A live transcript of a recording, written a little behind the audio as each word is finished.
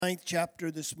Ninth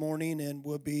chapter this morning, and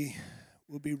we'll be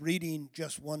reading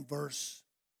just one verse.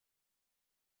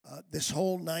 This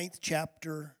whole ninth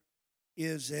chapter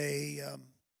is a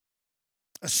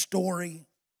story,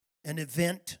 an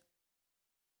event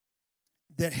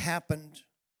that happened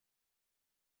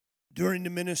during the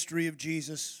ministry of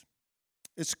Jesus.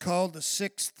 It's called the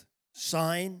sixth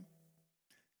sign.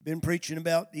 Been preaching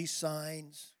about these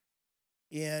signs,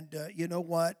 and you know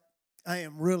what? I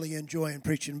am really enjoying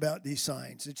preaching about these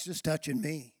signs. It's just touching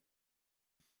me.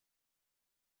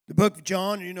 The book of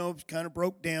John, kind of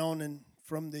broke down, and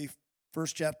from the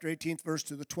first chapter, 18th verse,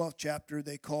 to the 12th chapter,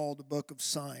 they call the book of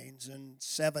signs, and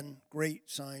 7 great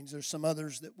signs. There's some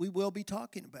others that we will be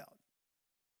talking about.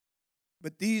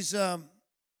 But these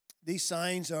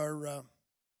signs are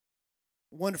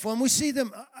wonderful, and we see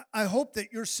them. I hope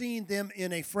that you're seeing them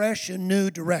in a fresh and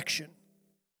new direction.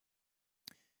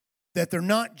 That they're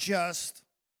not just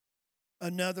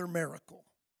another miracle,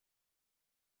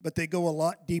 but they go a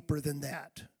lot deeper than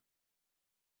that.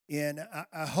 And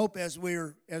I hope as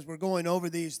we're going over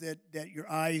these that your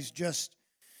eyes, just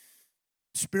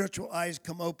spiritual eyes,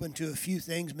 come open to a few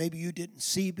things maybe you didn't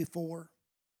see before.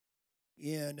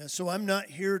 And so I'm not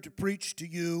here to preach to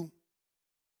you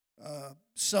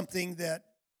something that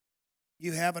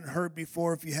you haven't heard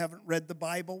before. If you haven't read the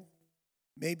Bible,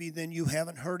 maybe then you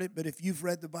haven't heard it, but if you've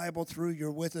read the Bible through, you're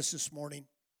with us this morning.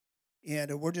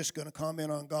 And we're just going to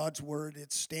comment on God's word.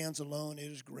 It stands alone.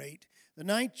 It is great. The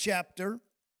 9th chapter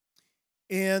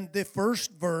and the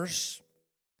first verse,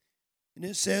 and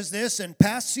it says this, "And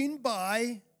passing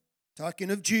by," talking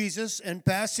of Jesus, "and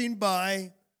passing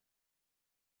by,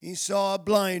 he saw a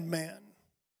blind man,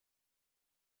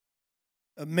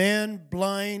 a man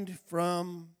blind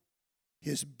from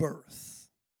his birth."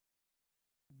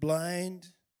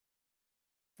 Blind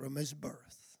from his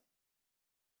birth.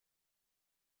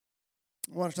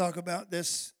 I want to talk about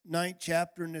this 9th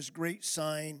chapter and this great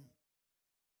sign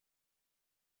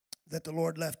that the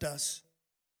Lord left us.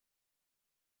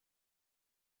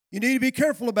 You need to be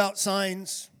careful about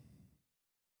signs.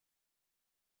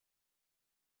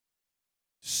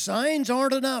 Signs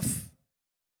aren't enough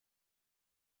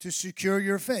to secure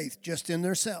your faith just in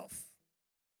themselves.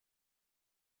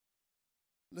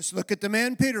 Let's look at the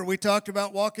man Peter. We talked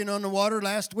about walking on the water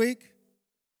last week.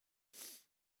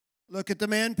 Look at the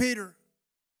man Peter.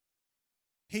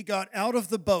 He got out of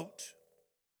the boat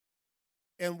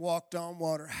and walked on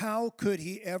water. How could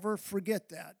he ever forget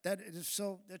that?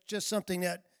 That's just something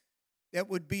that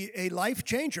would be a life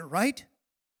changer, right?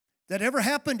 That ever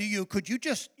happened to you? Could you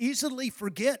just easily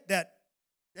forget that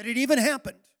it even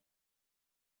happened?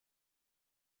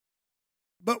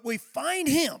 But we find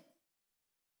him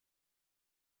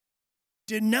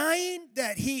denying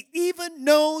that he even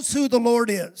knows who the Lord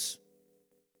is.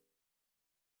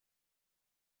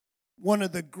 One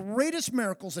of the greatest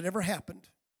miracles that ever happened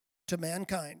to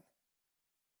mankind.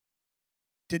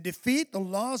 To defeat the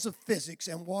laws of physics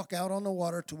and walk out on the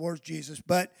water towards Jesus.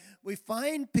 But we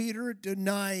find Peter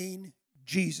denying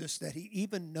Jesus, that he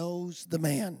even knows the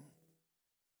man.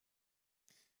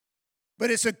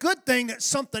 But it's a good thing that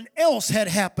something else had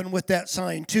happened with that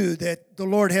sign too, that the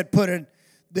Lord had put in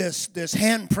this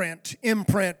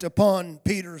imprint upon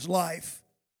Peter's life.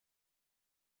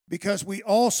 Because we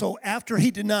also, after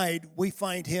he denied, we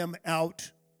find him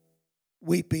out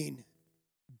weeping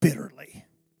bitterly.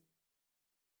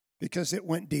 Because it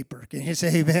went deeper. Can you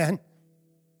say amen?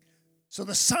 So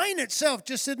the sign itself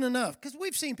just isn't enough. Because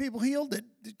we've seen people healed that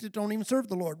don't even serve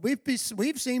the Lord.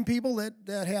 We've seen people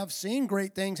that have seen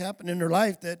great things happen in their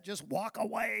life that just walk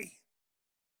away.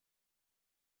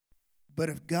 But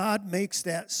if God makes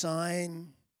that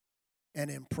sign an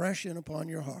impression upon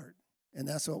your heart, and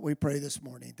that's what we pray this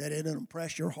morning, that it'll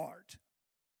impress your heart.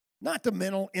 Not the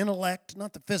mental intellect,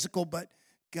 not the physical, but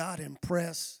God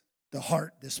impress the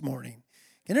heart this morning.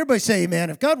 Can everybody say amen?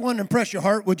 If God wanted to impress your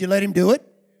heart, would you let him do it?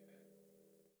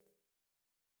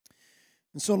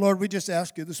 And so, Lord, we just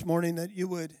ask you this morning that you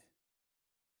would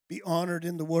be honored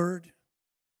in the word.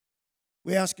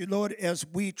 We ask you, Lord, as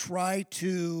we try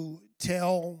to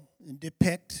tell and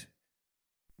depict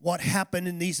what happened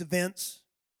in these events.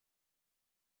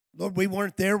 Lord, we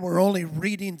weren't there. We're only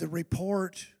reading the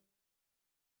report.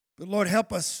 But Lord,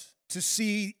 help us to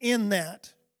see in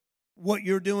that what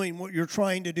you're doing, what you're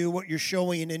trying to do, what you're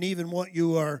showing, and even what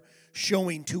you are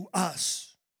showing to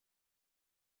us.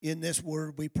 In this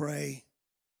word we pray.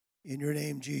 In your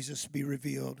name, Jesus, be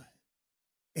revealed.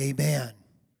 Amen.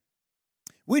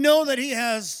 We know that he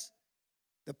has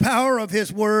the power of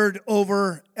his word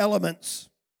over elements.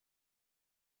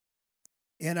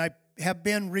 And I have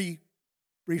been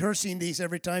rehearsing these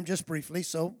every time just briefly,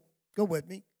 so go with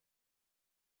me.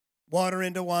 water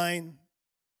into wine.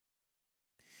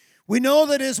 We know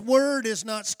that his word is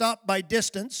not stopped by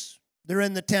distance. They're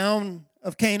in the town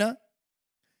of Cana.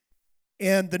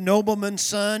 And the nobleman's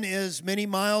son is many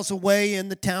miles away in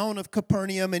the town of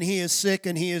Capernaum, and he is sick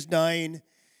and he is dying.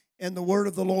 And the word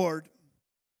of the Lord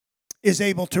is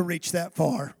able to reach that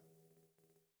far.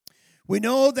 We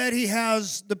know that he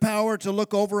has the power to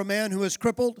look over a man who is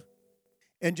crippled,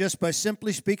 and just by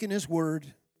simply speaking his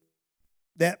word,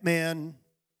 that man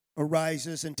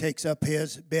arises and takes up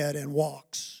his bed and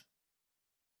walks.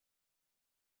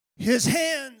 His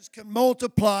hands can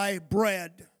multiply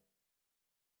bread.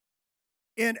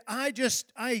 And I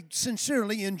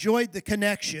sincerely enjoyed the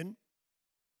connection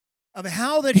of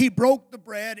how that he broke the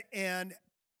bread and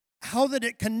how that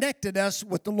it connected us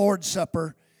with the Lord's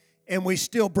Supper, and we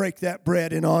still break that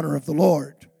bread in honor of the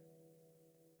Lord.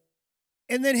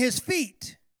 And then his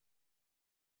feet,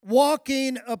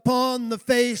 walking upon the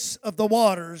face of the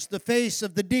waters, the face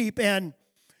of the deep, and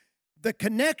the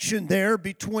connection there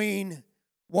between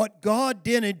what God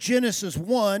did in Genesis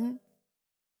 1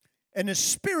 and the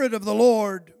Spirit of the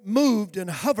Lord moved and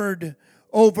hovered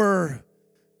over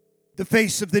the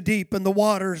face of the deep and the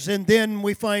waters. And then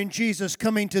we find Jesus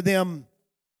coming to them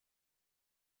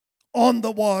on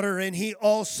the water, and he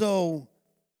also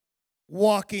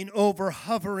walking over,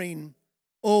 hovering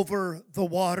over the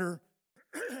water,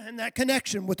 and that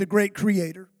connection with the great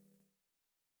Creator.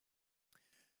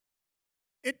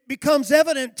 It becomes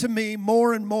evident to me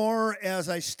more and more as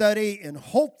I study, and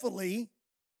hopefully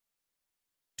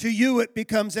to you it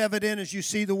becomes evident as you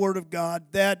see the Word of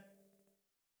God, that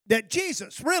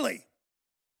Jesus, really,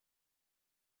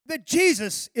 that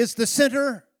Jesus is the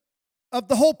center of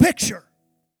the whole picture.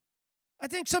 I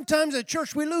think sometimes at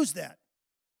church we lose that.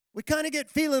 We kind of get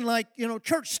feeling like,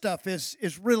 church stuff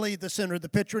is really the center of the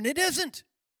picture, and it isn't.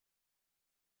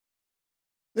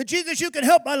 That Jesus, you can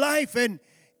help my life, and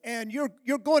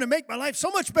you're going to make my life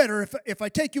so much better if I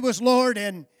take you as Lord,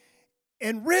 and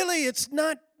really it's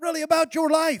not really about your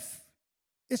life.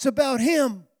 It's about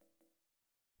Him.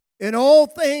 And all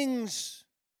things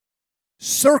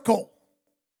circle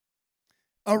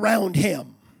around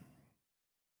Him.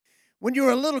 When you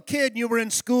were a little kid and you were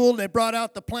in school, they brought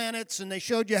out the planets and they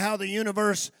showed you how the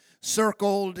universe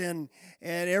circled and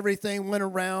everything went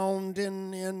around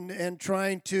and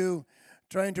trying to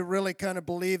really kind of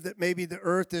believe that maybe the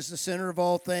earth is the center of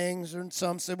all things. And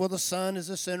some said, well, the sun is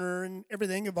the center and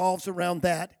everything evolves around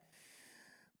that.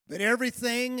 But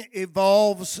everything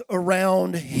evolves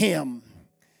around Him.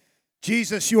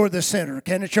 Jesus, you're the center.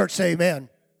 Can the church say amen?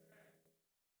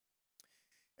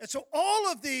 And so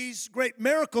all of these great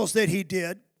miracles that He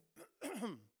did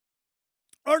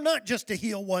are not just to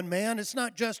heal one man. It's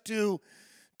not just to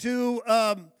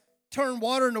turn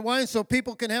water into wine so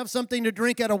people can have something to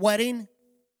drink at a wedding.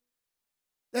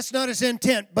 That's not His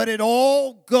intent. But it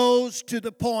all goes to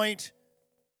the point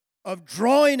of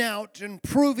drawing out and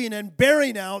proving and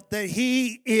bearing out that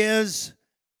He is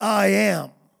I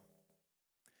am.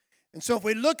 And so if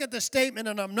we look at the statement,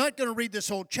 and I'm not going to read this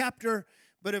whole chapter,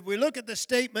 but if we look at the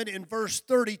statement in verse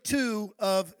 32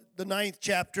 of the 9th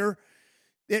chapter,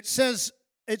 it says,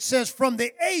 from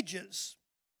the ages,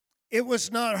 it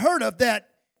was not heard of that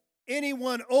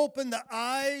anyone opened the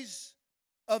eyes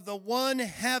of the one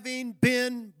having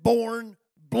been born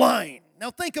blind.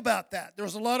 Now think about that. There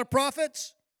was a lot of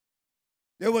prophets.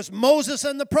 There was Moses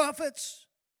and the prophets.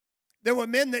 There were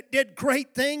men that did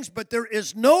great things, but there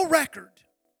is no record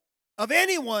of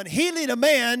anyone healing a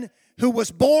man who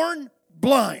was born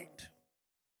blind.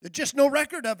 There's just no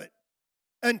record of it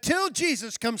until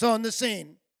Jesus comes on the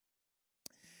scene.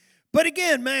 But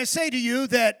again, may I say to you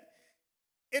that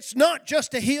it's not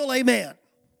just to heal a man.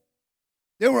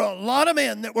 There were a lot of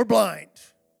men that were blind.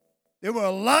 There were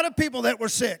a lot of people that were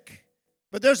sick.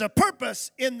 But there's a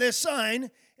purpose in this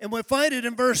sign, and we find it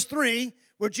in verse 3,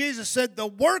 where Jesus said, the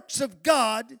works of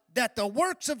God, that the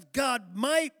works of God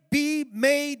might be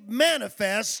made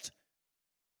manifest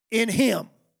in him,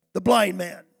 the blind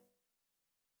man.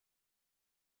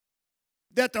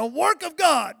 That the work of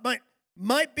God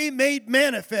might be made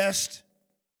manifest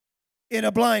in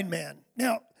a blind man.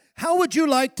 Now, how would you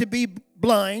like to be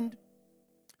blind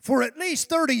for at least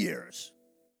 30 years?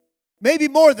 Maybe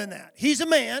more than that. He's a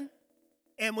man,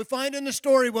 and we find in the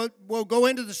story, we'll go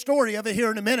into the story of it here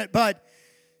in a minute, but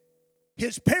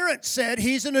his parents said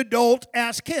he's an adult,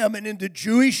 ask him. And in the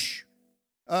Jewish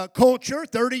culture,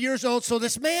 30 years old. So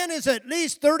this man is at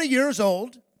least 30 years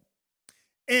old,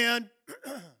 and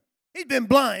he's been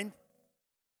blind,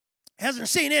 hasn't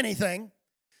seen anything,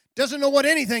 doesn't know what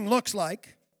anything looks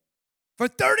like for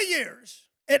 30 years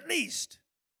at least.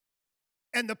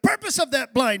 And the purpose of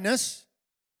that blindness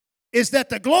is that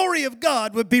the glory of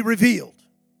God would be revealed.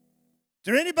 Is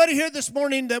there anybody here this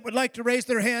morning that would like to raise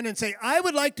their hand and say, I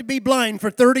would like to be blind for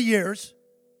 30 years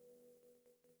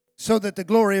so that the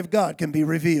glory of God can be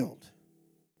revealed?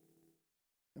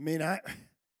 I mean,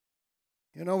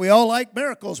 we all like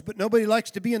miracles, but nobody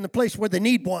likes to be in the place where they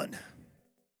need one.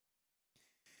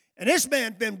 And this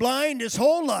man's been blind his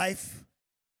whole life,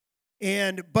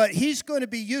 but he's going to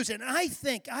be used. And I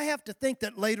have to think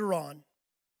that later on,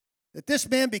 that this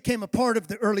man became a part of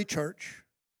the early church.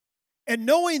 And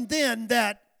knowing then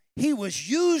that he was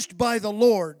used by the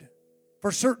Lord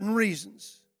for certain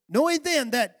reasons. Knowing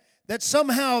then that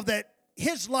somehow that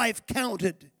his life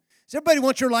counted. Does everybody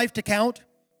want your life to count?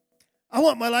 I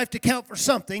want my life to count for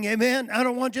something, amen? I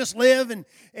don't want to just live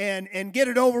and get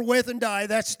it over with and die.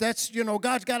 That's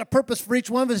God's got a purpose for each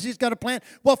one of us. He's got a plan.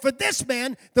 Well, for this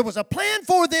man, there was a plan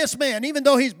for this man. Even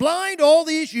though he's blind all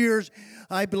these years,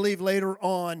 I believe later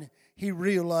on he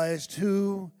realized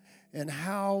who and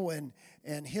how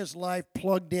and his life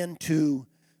plugged into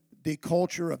the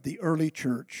culture of the early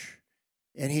church.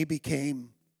 And he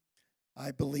became,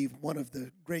 I believe, one of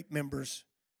the great members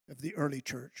of the early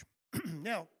church.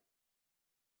 Now,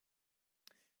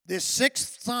 this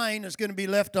sixth sign is going to be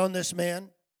left on this man,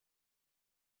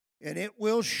 and it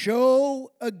will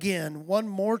show again one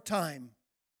more time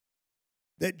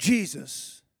that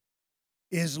Jesus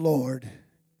is Lord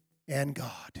and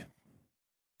God.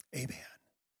 Amen.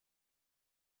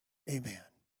 Amen.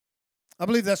 I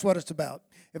believe that's what it's about.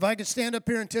 If I could stand up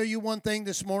here and tell you one thing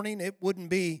this morning, it wouldn't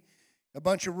be a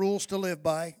bunch of rules to live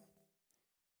by.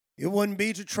 It wouldn't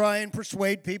be to try and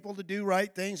persuade people to do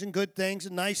right things and good things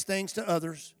and nice things to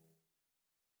others.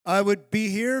 I would be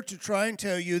here to try and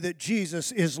tell you that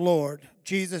Jesus is Lord.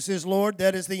 Jesus is Lord.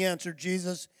 That is the answer.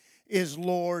 Jesus is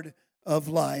Lord of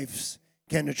lives.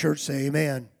 Can the church say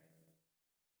amen?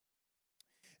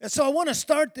 And so I want to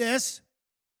start this.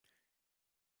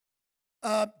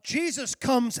 Jesus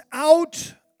comes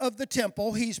out of the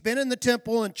temple. He's been in the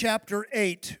temple in chapter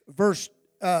 8, verse,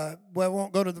 I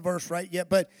won't go to the verse right yet,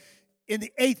 but in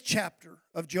the 8th chapter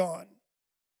of John.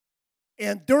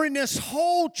 And during this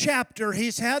whole chapter,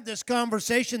 he's had this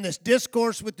conversation, this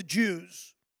discourse with the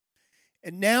Jews.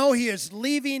 And now he is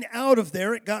leaving out of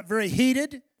there. It got very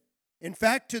heated. In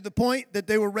fact, to the point that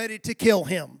they were ready to kill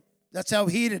him. That's how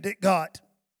heated it got.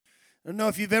 I don't know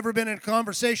if you've ever been in a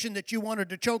conversation that you wanted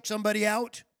to choke somebody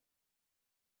out.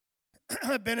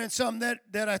 I've been in some that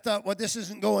I thought, well, this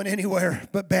isn't going anywhere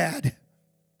but bad.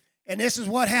 And this is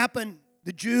what happened.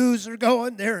 The Jews are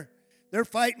going, they're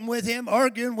fighting with him,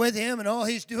 arguing with him, and all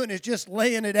he's doing is just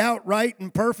laying it out right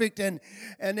and perfect, and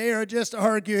they are just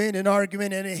arguing,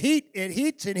 and it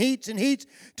heats and heats and heats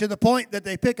to the point that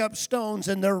they pick up stones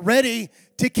and they're ready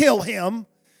to kill him,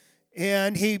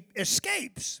 and he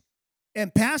escapes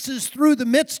and passes through the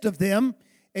midst of them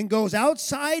and goes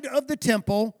outside of the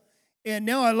temple. And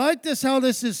now I like this, how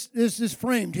this is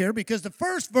framed here, because the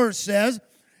first verse says,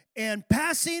 and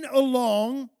passing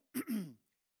along,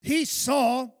 he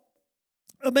saw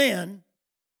a man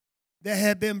that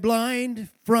had been blind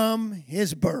from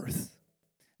his birth.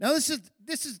 Now this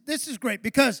is great,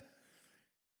 because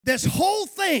this whole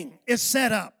thing is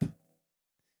set up.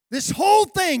 This whole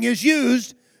thing is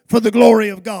used for the glory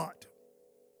of God.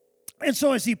 And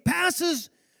so as he passes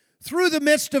through the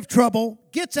midst of trouble,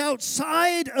 gets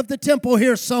outside of the temple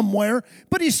here somewhere,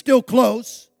 but he's still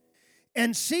close,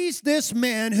 and sees this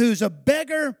man who's a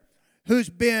beggar, who's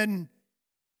been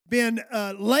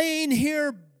laying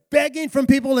here begging from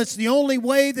people. It's the only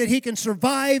way that he can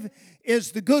survive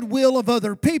is the goodwill of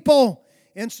other people.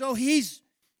 And so he's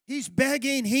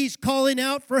begging, he's calling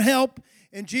out for help,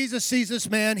 and Jesus sees this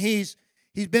man. He's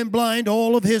been blind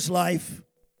all of his life.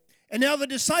 And now the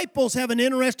disciples have an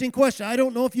interesting question. I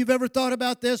don't know if you've ever thought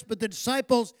about this, but the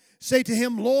disciples say to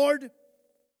him, Lord,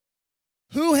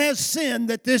 who has sinned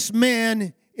that this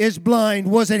man is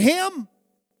blind? Was it him?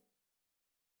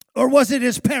 Or was it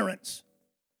his parents?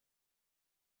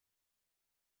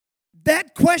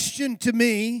 That question to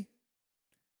me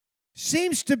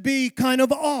seems to be kind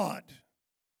of odd.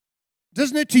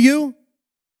 Doesn't it to you?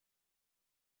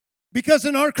 Because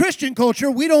in our Christian culture,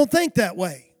 we don't think that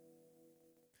way.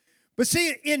 But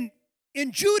see,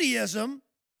 in Judaism,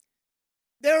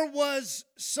 there was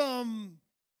some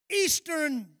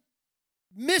Eastern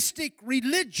mystic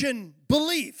religion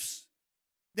beliefs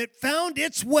that found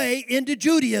its way into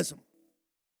Judaism.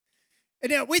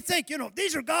 And now we think,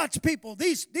 these are God's people.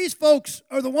 These folks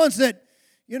are the ones that,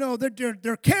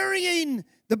 they're carrying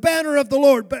the banner of the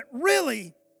Lord. But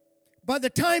really, by the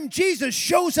time Jesus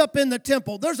shows up in the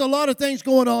temple, there's a lot of things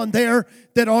going on there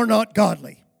that are not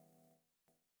godly.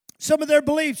 Some of their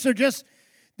beliefs are just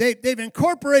they've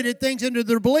incorporated things into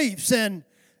their beliefs. And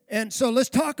so let's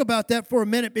talk about that for a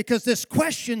minute, because this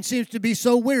question seems to be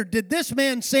so weird. Did this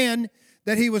man sin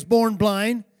that he was born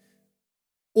blind?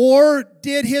 Or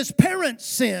did his parents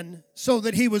sin so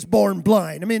that he was born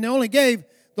blind? I mean, they only gave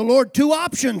the Lord two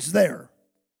options there.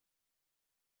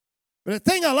 But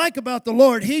the thing I like about the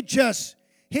Lord, he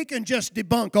can just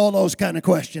debunk all those kind of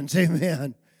questions.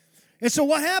 Amen. And so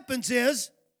what happens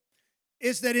is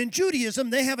that in Judaism,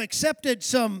 they have accepted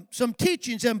some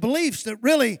teachings and beliefs that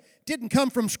really didn't come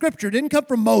from Scripture, didn't come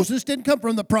from Moses, didn't come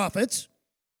from the prophets.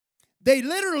 They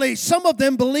literally, some of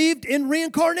them believed in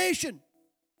reincarnation.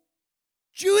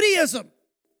 Judaism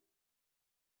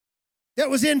that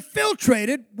was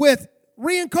infiltrated with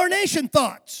reincarnation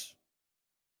thoughts.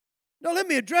 Now, let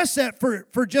me address that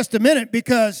for just a minute,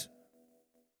 because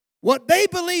what they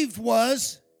believed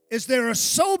is there are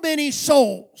so many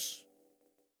souls,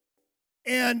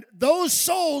 and those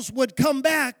souls would come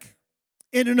back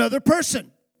in another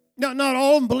person. Now, not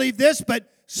all of them believe this, but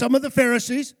some of the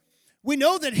Pharisees. We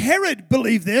know that Herod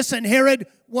believed this, and Herod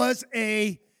was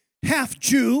a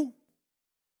half-Jew.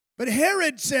 But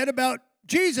Herod said about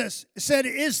Jesus, said,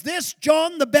 is this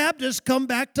John the Baptist come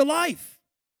back to life?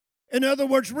 In other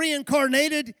words,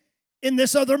 reincarnated in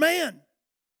this other man.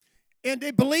 And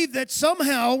they believed that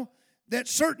somehow that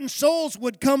certain souls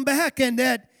would come back, and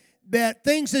that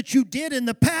things that you did in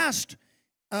the past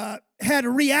had a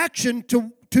reaction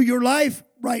to your life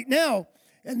right now.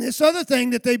 And this other thing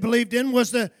that they believed in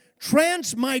was the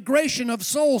transmigration of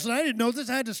souls. And I didn't know this.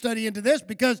 I had to study into this,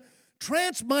 because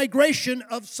transmigration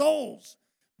of souls.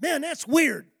 Man, that's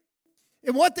weird.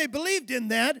 And what they believed in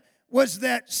that was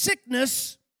that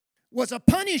sickness was a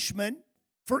punishment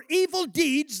for evil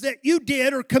deeds that you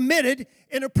did or committed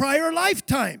in a prior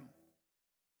lifetime.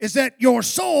 Is that your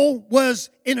soul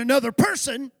was in another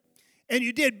person, and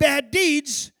you did bad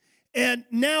deeds, and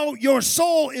now your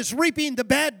soul is reaping the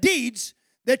bad deeds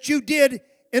that you did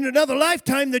in another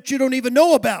lifetime that you don't even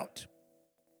know about.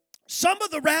 Some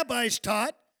of the rabbis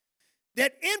taught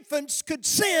that infants could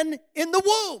sin in the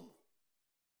womb.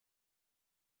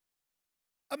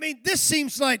 I mean, this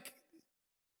seems like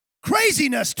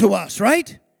craziness to us,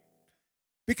 right?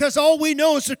 Because all we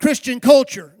know is the Christian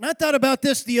culture. And I thought about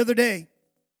this the other day.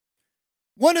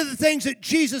 One of the things that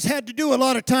Jesus had to do a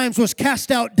lot of times was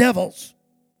cast out devils.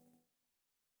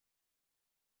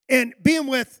 And being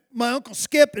with my Uncle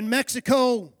Skip in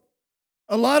Mexico,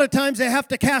 a lot of times they have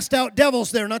to cast out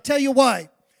devils there. And I'll tell you why.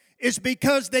 It's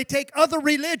because they take other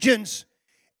religions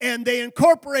and they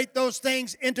incorporate those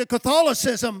things into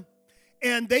Catholicism,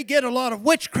 and they get a lot of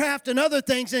witchcraft and other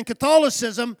things in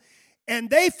Catholicism, and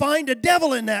they find a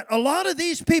devil in that. A lot of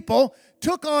these people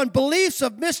took on beliefs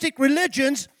of mystic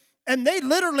religions, and they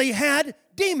literally had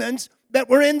demons that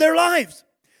were in their lives.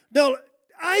 Now,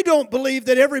 I don't believe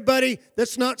that everybody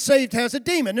that's not saved has a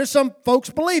demon. There's some folks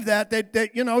believe that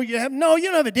you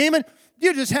don't have a demon.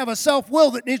 You just have a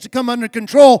self-will that needs to come under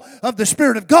control of the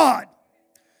Spirit of God.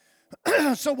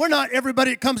 So we're not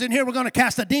everybody that comes in here, we're going to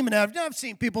cast a demon out. I've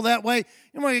seen people that way.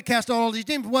 You want to cast all these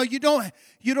demons. Well, you don't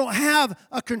have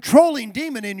a controlling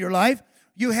demon in your life.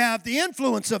 You have the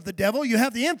influence of the devil. You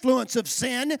have the influence of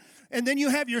sin. And then you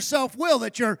have your self-will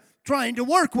that you're trying to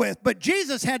work with. But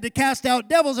Jesus had to cast out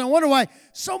devils. And I wonder why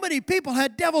so many people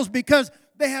had devils, because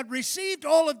they had received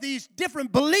all of these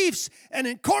different beliefs and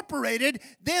incorporated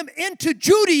them into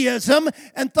Judaism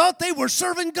and thought they were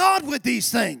serving God with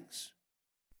these things.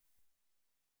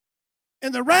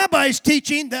 And the rabbi's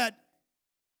teaching that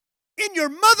in your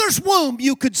mother's womb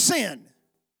you could sin.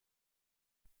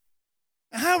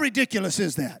 How ridiculous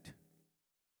is that?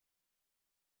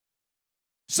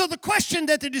 So the question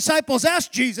that the disciples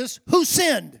asked Jesus, who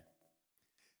sinned?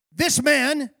 This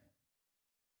man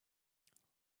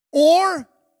or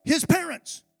his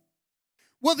parents?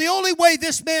 Well, the only way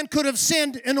this man could have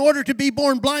sinned in order to be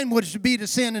born blind would be to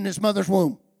sin in his mother's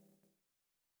womb.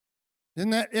 Isn't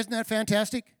that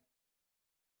fantastic?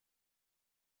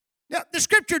 Now, the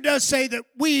Scripture does say that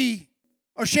we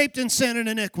are shaped in sin and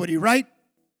iniquity, right?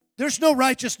 There's no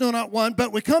righteous, no, not one,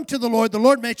 but we come to the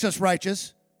Lord makes us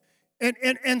righteous.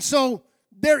 And so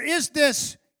there is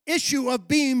this issue of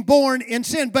being born in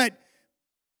sin,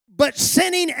 but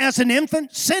sinning as an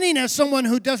infant, sinning as someone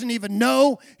who doesn't even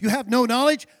know, you have no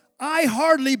knowledge, I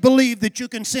hardly believe that you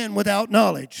can sin without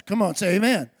knowledge. Come on, say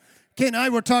amen. Kay and I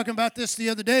were talking about this the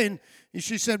other day, and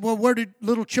she said, well, where did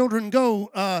little children go?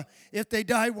 If they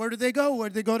die, where do they go? Where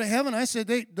do they go to heaven? I said,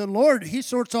 the Lord, He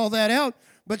sorts all that out.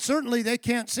 But certainly they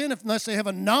can't sin unless they have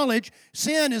a knowledge.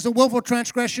 Sin is a willful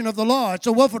transgression of the law. It's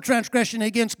a willful transgression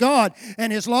against God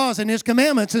and His laws and His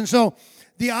commandments. And so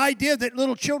the idea that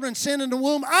little children sin in the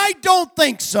womb, I don't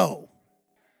think so.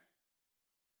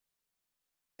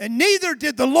 And neither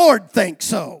did the Lord think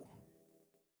so.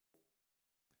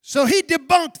 So he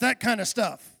debunked that kind of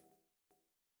stuff.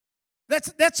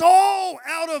 That's all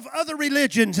out of other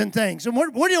religions and things. And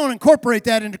we're going to incorporate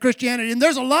that into Christianity. And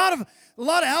there's a lot of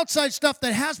outside stuff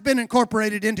that has been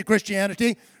incorporated into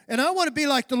Christianity. And I want to be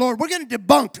like the Lord. We're going to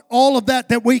debunk all of that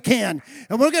we can.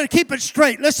 And we're going to keep it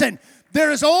straight. Listen,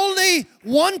 there is only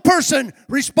one person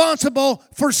responsible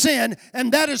for sin,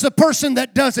 and that is the person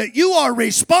that does it. You are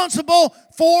responsible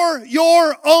for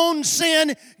your own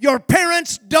sin. Your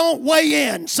parents don't weigh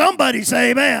in. Somebody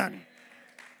say amen.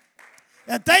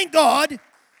 And thank God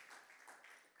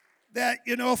that,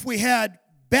 if we had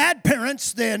bad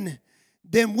parents, then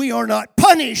we are not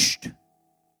punished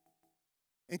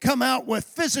and come out with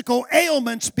physical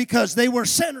ailments because they were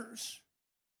sinners.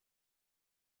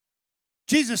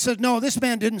 Jesus said, no, this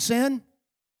man didn't sin.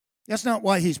 That's not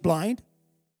why he's blind.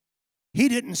 He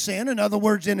didn't sin, in other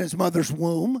words, in his mother's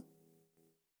womb.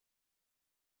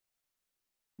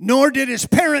 Nor did his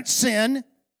parents sin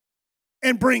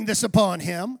and bring this upon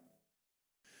him.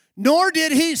 Nor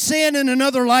did he sin in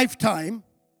another lifetime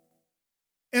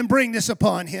and bring this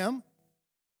upon him.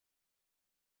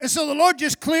 And so the Lord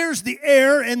just clears the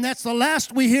air, and that's the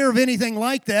last we hear of anything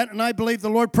like that. And I believe the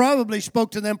Lord probably spoke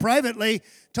to them privately,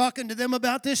 talking to them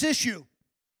about this issue.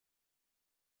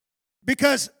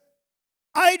 Because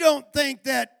I don't think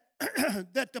that,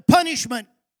 that the punishment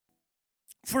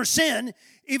for sin,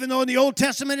 even though in the Old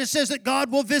Testament it says that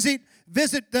God will visit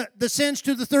the sins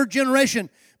to the third generation,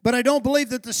 but I don't believe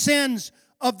that the sins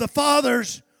of the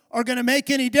fathers are going to make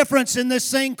any difference in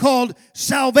this thing called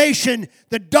salvation,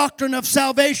 the doctrine of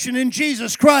salvation in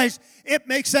Jesus Christ. It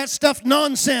makes that stuff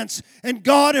nonsense. And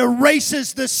God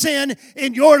erases the sin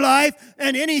in your life,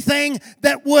 and anything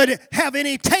that would have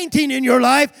any tainting in your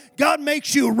life, God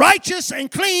makes you righteous and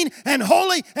clean and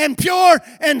holy and pure,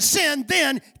 and sin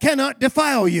then cannot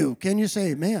defile you. Can you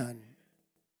say amen?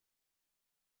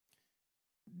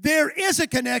 There is a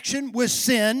connection with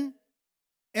sin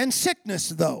and sickness,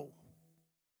 though.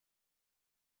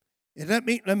 And let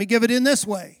me give it in this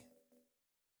way.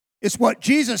 It's what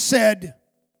Jesus said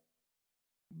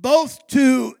both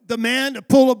to the man at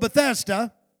the pool of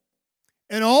Bethesda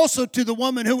and also to the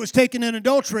woman who was taken in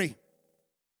adultery.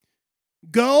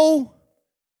 Go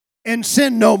and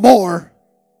sin no more.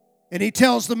 And he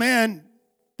tells the man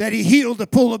that he healed the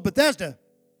pool of Bethesda,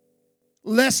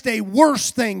 lest a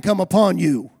worse thing come upon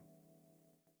you.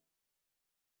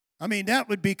 I mean, that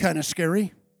would be kind of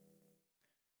scary.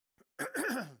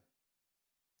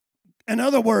 In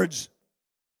other words,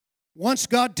 once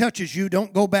God touches you,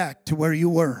 don't go back to where you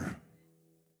were.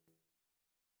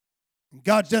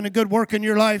 God's done a good work in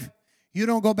your life. You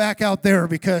don't go back out there,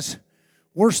 because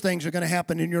worse things are going to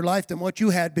happen in your life than what you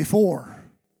had before.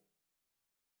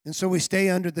 And so we stay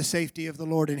under the safety of the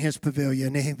Lord in His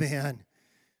pavilion. Amen.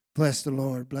 Bless the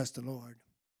Lord. Bless the Lord.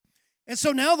 And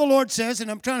so now the Lord says,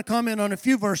 and I'm trying to comment on a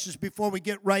few verses before we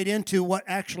get right into what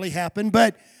actually happened,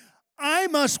 but I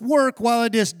must work while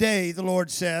it is day, the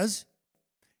Lord says.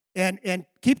 And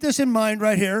keep this in mind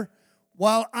right here.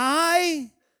 While I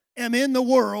am in the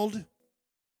world,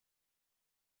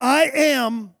 I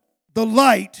am the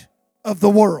light of the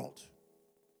world.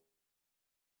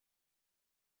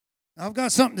 I've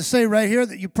got something to say right here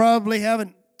that you probably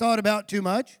haven't thought about too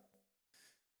much.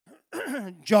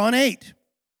 John 8.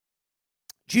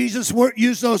 Jesus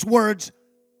used those words,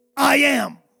 I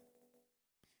am.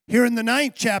 Here in the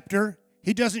 9th chapter,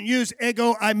 he doesn't use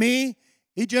ego, I, me.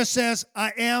 He just says,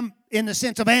 I am in the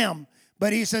sense of am.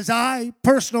 But he says, I,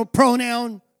 personal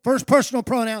pronoun, first personal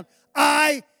pronoun,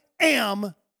 I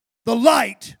am the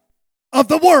light of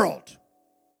the world.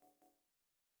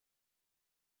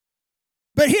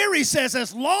 But here he says,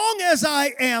 as long as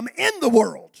I am in the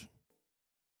world,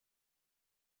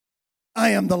 I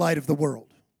am the light of the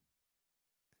world.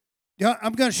 Yeah,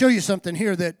 I'm going to show you something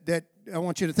here that I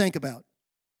want you to think about.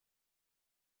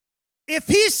 If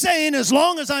he's saying, as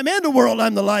long as I'm in the world,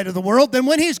 I'm the light of the world, then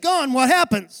when he's gone, what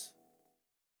happens?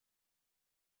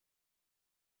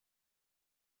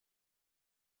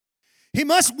 He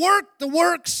must work the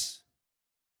works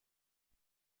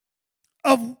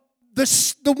of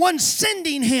the one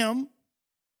sending him.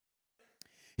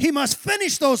 He must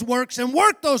finish those works and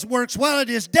work those works while it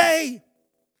is day.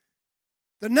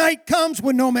 The night comes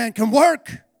when no man can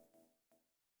work.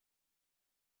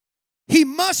 He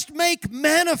must make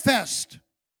manifest,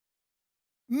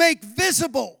 make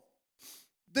visible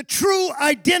the true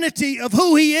identity of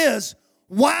who he is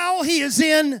while he is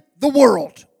in the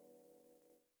world.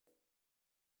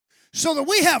 So that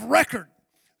we have record.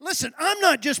 Listen, I'm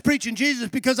not just preaching Jesus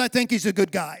because I think he's a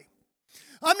good guy.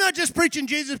 I'm not just preaching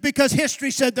Jesus because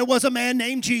history said there was a man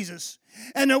named Jesus.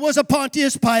 and there was a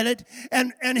Pontius Pilate,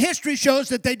 and history shows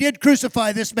that they did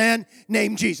crucify this man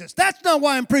named Jesus. That's not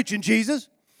why I'm preaching Jesus.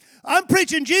 I'm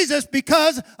preaching Jesus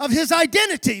because of his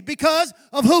identity, because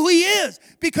of who he is,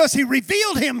 because he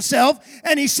revealed himself,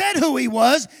 and he said who he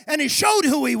was, and he showed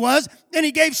who he was, and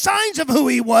he gave signs of who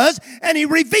he was, and he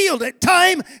revealed it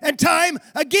time and time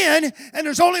again. And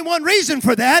there's only one reason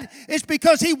for that. It's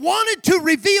because he wanted to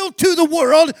reveal to the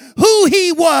world who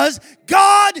he was,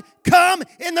 God come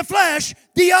in the flesh,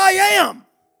 the I am.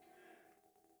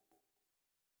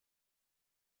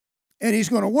 And he's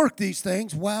going to work these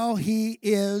things while he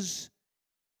is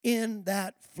in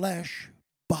that flesh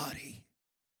body.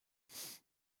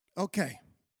 Okay.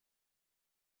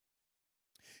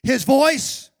 His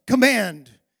voice,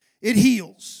 command, it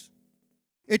heals.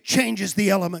 It changes the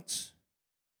elements.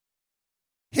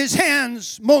 His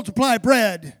hands multiply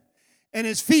bread, and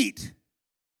his feet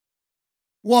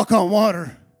walk on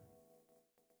water.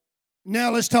 Now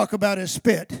let's talk about his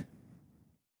spit.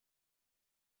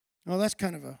 Oh, that's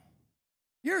kind of a...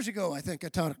 Years ago, I think I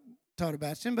taught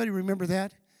about it. Does anybody remember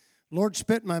that? Lord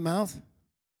spit in my mouth.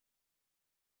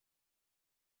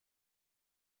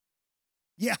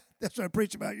 Yeah, that's what I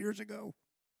preached about years ago.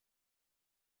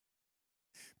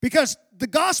 Because the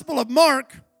Gospel of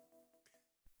Mark,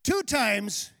 2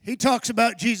 times he talks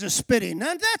about Jesus spitting.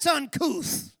 Now, that's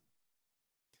uncouth.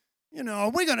 You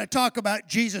know, we're going to talk about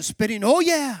Jesus spitting. Oh,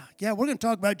 yeah, we're going to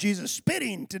talk about Jesus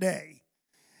spitting today.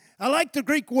 I like the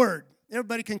Greek word.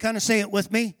 Everybody can kind of say it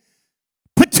with me.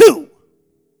 Patu.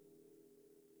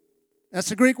 That's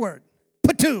the Greek word.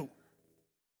 Patu.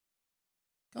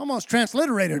 Almost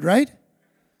transliterated, right?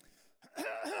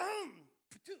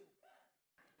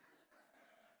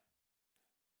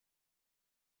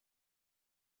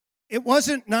 It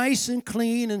wasn't nice and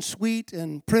clean and sweet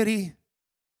and pretty.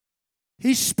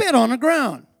 He spit on the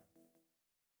ground.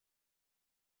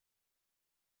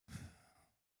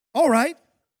 All right.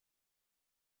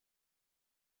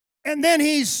 And then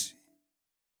he's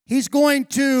going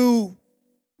to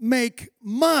make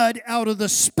mud out of the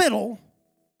spittle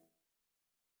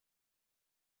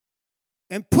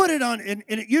and put it on, and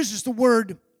it uses the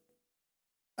word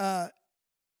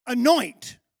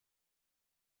anoint.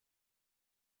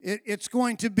 It's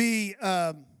going to be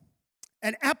an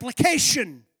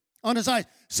application on his eyes.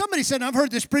 Somebody said, I've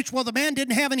heard this preached, well, the man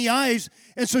didn't have any eyes,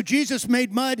 and so Jesus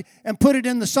made mud and put it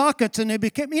in the sockets, and they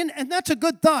became, and that's a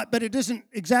good thought, but it isn't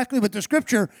exactly what the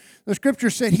scripture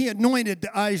said he anointed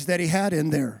the eyes that he had in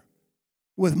there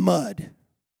with mud.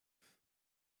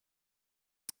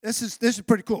 This is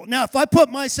pretty cool. Now, if I put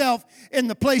myself in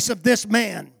the place of this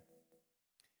man,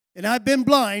 and I've been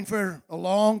blind for a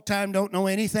long time, don't know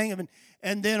anything,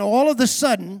 and then all of a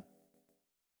sudden,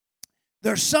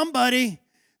 there's somebody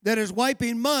that is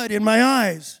wiping mud in my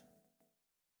eyes.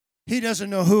 He doesn't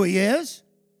know who he is.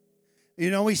 You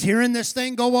know, he's hearing this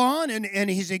thing go on, and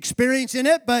he's experiencing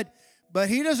it, but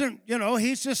he doesn't,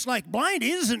 he's just like blind.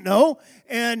 He doesn't know.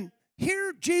 And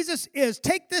here Jesus is.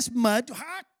 Take this mud,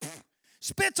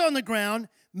 spits on the ground,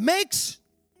 makes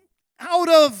out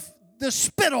of the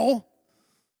spittle,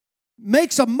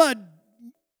 makes a mud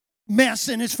mess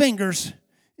in his fingers,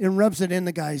 and rubs it in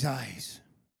the guy's eyes.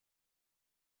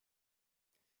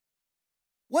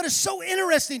 What is so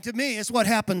interesting to me is what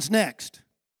happens next.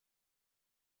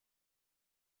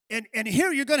 And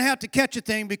here you're going to have to catch a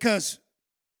thing because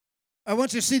I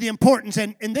want you to see the importance.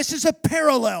 And this is a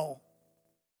parallel.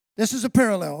 This is a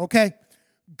parallel, okay?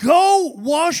 Go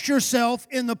wash yourself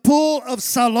in the pool of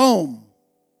Siloam.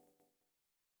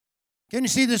 Can you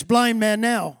see this blind man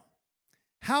now?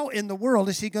 How in the world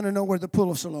is he going to know where the pool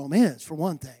of Siloam is, for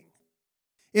one thing?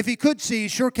 If he could see, he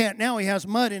sure can't now. He has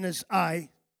mud in his eye.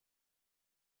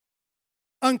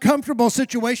 Uncomfortable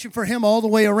situation for him all the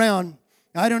way around.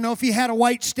 I don't know if he had a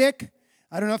white stick.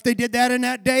 I don't know if they did that in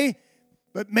that day.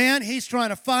 But man, he's trying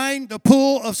to find the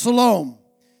pool of Siloam.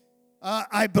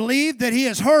 I believe that he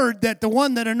has heard that the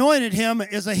one that anointed him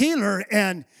is a healer.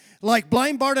 And like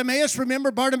blind Bartimaeus, remember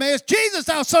Bartimaeus? Jesus,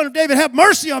 thou son of David, have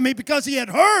mercy on me, because he had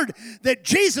heard that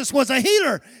Jesus was a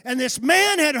healer. And this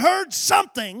man had heard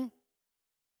something,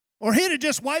 or he'd have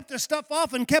just wiped the stuff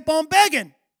off and kept on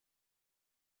begging.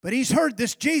 But he's heard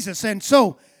this Jesus, and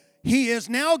so he is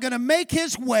now going to make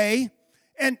his way,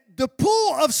 and the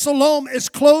pool of Siloam is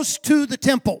close to the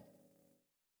temple.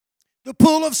 The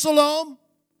pool of Siloam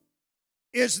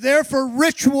is there for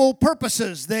ritual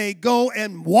purposes. They go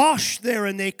and wash there,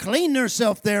 and they clean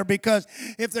themselves there, because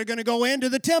if they're going to go into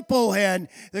the temple and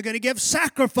they're going to give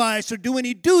sacrifice or do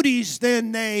any duties,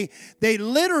 then they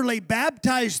literally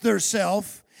baptize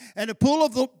themselves And the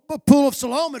pool of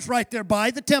Siloam is right there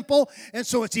by the temple, and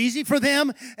so it's easy for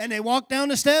them. And they walk down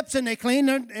the steps and they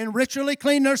and ritually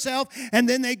clean themselves, and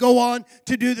then they go on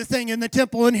to do the thing in the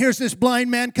temple. And here's this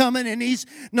blind man coming, and he's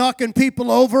knocking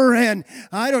people over. And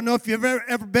I don't know if you've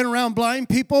ever been around blind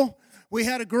people. We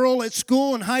had a girl at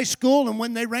school, in high school, and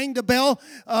when they rang the bell,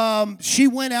 she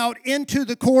went out into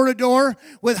the corridor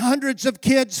with hundreds of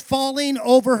kids falling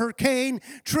over her cane,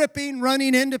 tripping,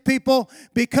 running into people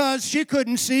because she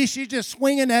couldn't see. She's just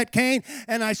swinging that cane.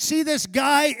 And I see this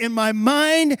guy in my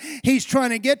mind. He's trying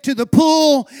to get to the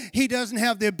pool. He doesn't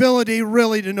have the ability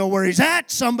really to know where he's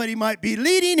at. Somebody might be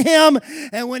leading him.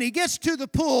 And when he gets to the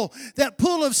pool, that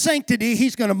pool of sanctity,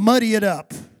 he's going to muddy it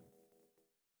up.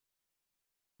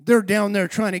 They're down there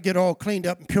trying to get all cleaned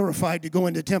up and purified to go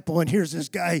into the temple, and here's this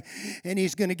guy, and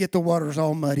he's going to get the waters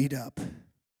all muddied up.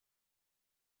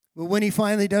 But when he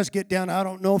finally does get down, I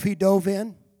don't know if he dove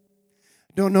in,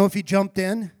 don't know if he jumped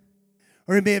in,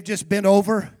 or he may have just bent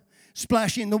over,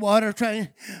 splashing the water,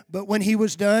 but when he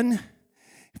was done,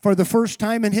 for the first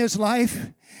time in his life,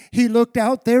 he looked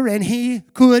out there and he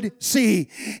could see.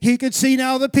 He could see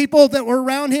now the people that were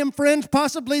around him, friends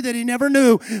possibly that he never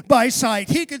knew by sight.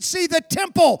 He could see the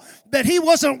temple that he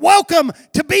wasn't welcome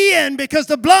to be in because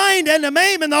the blind and the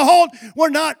maimed and the halt were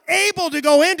not able to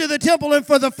go into the temple. And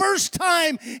for the first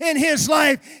time in his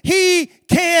life, he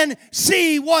can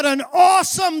see what an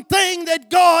awesome thing that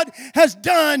God has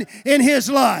done in his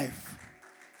life.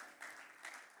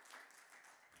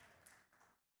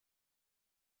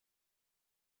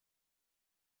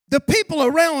 The people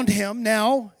around him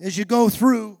now, as you go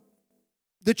through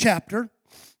the chapter,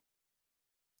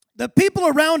 the people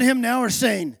around him now are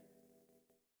saying,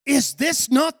 is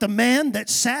this not the man that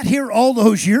sat here all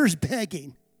those years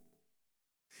begging?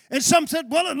 And some said,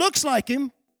 well, it looks like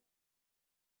him.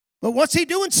 But what's he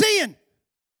doing seeing?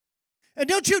 And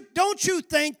don't you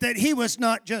think that he was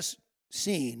not just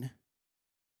seeing?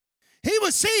 He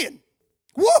was seeing.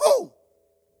 Woo!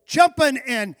 Jumping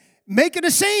and making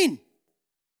a scene.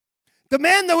 The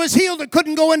man that was healed that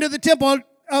couldn't go into the temple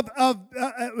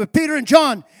of Peter and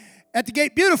John at the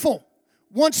gate, beautiful.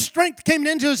 Once strength came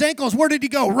into his ankles, where did he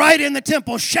go? Right in the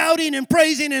temple, shouting and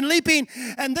praising and leaping.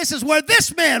 And this is where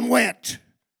this man went.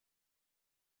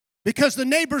 Because the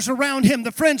neighbors around him,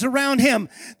 the friends around him,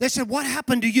 they said, what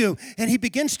happened to you? And he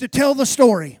begins to tell the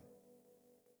story.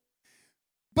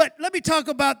 But let me talk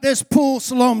about this pool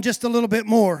Siloam just a little bit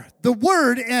more. The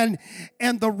word and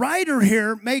the writer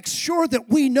here makes sure that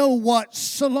we know what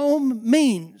Siloam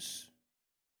means.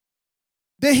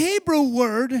 The Hebrew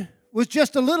word was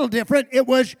just a little different. It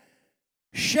was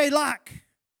shelach.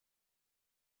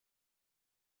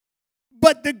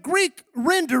 But the Greek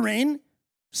rendering,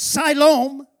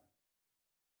 Siloam,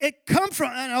 it comes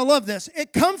from, and I love this,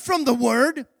 it comes from the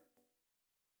word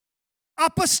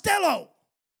apostello.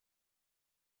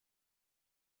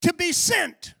 To be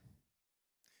sent.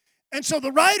 And so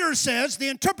the writer says the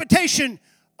interpretation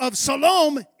of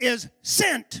Siloam is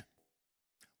sent.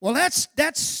 Well,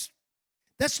 that's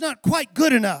not quite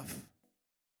good enough.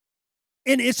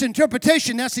 In its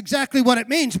interpretation, that's exactly what it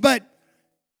means. But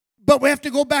we have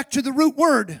to go back to the root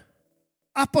word,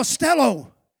 apostello.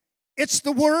 It's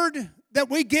the word that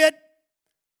we get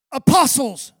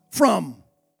apostles from.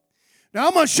 Now,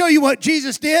 I'm going to show you what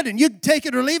Jesus did, and you can take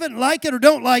it or leave it, and like it or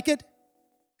don't like it.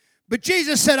 But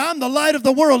Jesus said, I'm the light of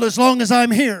the world as long as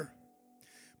I'm here.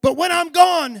 But when I'm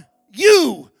gone,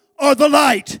 you are the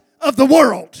light of the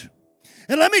world.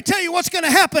 And let me tell you what's going to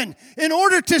happen. In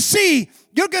order to see,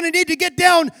 you're going to need to get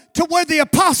down to where the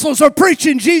apostles are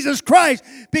preaching Jesus Christ,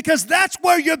 because that's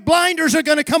where your blinders are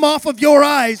going to come off of your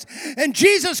eyes. And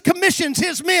Jesus commissions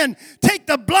his men, take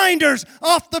the blinders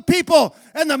off the people.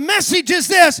 And the message is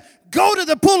this, go to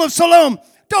the pool of Siloam.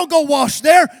 Don't go wash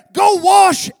there. Go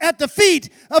wash at the feet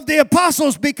of the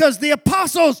apostles, because the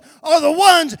apostles are the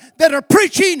ones that are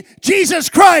preaching Jesus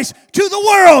Christ to the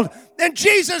world. And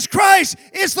Jesus Christ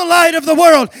is the light of the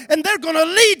world. And they're going to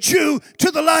lead you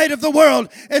to the light of the world.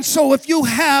 And so if you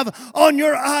have on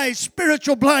your eyes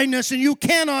spiritual blindness and you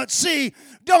cannot see,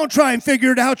 don't try and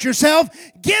figure it out yourself.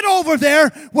 Get over there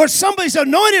where somebody's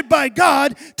anointed by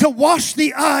God to wash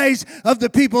the eyes of the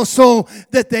people so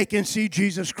that they can see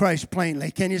Jesus Christ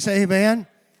plainly. Can you say amen?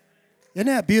 Isn't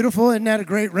that beautiful? Isn't that a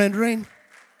great rendering?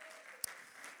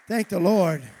 Thank the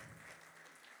Lord.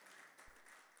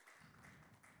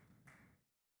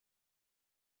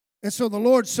 And so the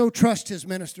Lord so trusts his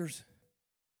ministers.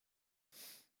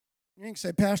 You can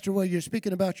say, Pastor, well, you're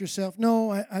speaking about yourself.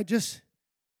 No,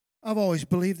 I've always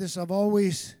believed this. I've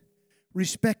always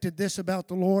respected this about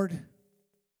the Lord.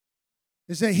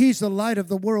 Is that he's the light of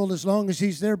the world as long as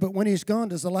he's there. But when he's gone,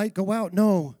 does the light go out?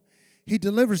 No. he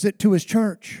delivers it to his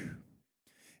church.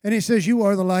 And he says, you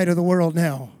are the light of the world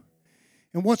now.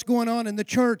 And what's going on in the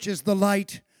church is the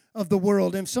light of the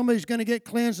world. And if somebody's going to get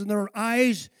cleansed and their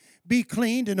eyes be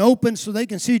cleaned and opened so they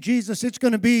can see Jesus, it's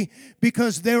going to be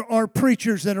because there are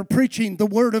preachers that are preaching the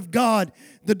Word of God,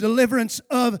 the deliverance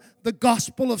of the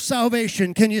gospel of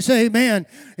salvation. Can you say amen?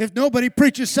 If nobody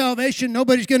preaches salvation,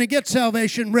 nobody's going to get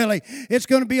salvation, really. It's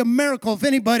going to be a miracle. If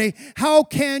anybody, how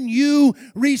can you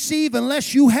receive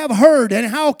unless you have heard? And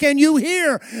how can you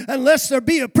hear unless there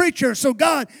be a preacher? So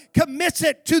God commits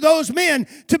it to those men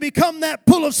to become that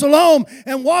pool of Siloam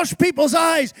and wash people's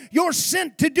eyes. You're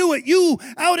sent to do it. You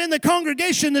out in the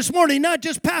congregation this morning, not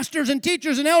just pastors and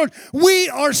teachers and elders, we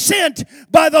are sent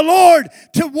by the Lord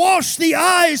to wash the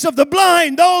eyes of the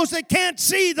blind, those that can't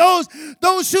see, those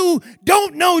who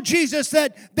don't know Jesus,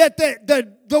 that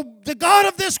the God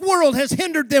of this world has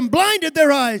hindered them, blinded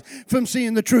their eyes from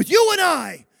seeing the truth. You and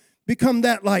I become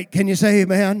that light. Can you say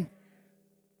amen?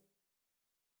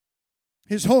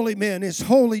 His holy men, his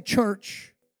holy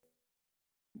church,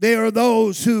 they are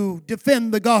those who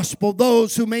defend the gospel,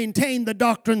 those who maintain the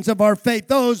doctrines of our faith,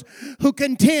 those who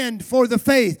contend for the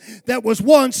faith that was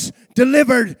once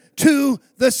delivered to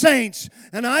the saints.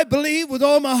 And I believe with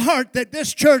all my heart that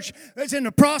this church is in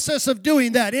the process of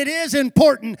doing that. It is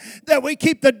important that we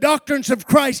keep the doctrines of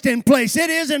Christ in place. It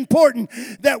is important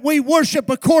that we worship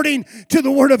according to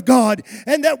the Word of God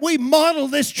and that we model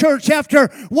this church after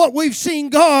what we've seen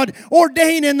God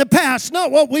ordain in the past. Not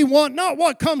what we want, not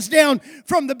what comes down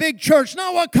from the big church,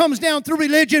 not what comes down through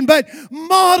religion, but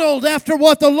modeled after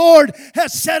what the Lord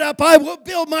has set up. I will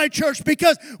build my church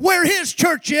because where His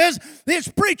church is, His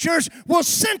preachers will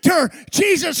center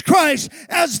Jesus Christ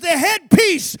as the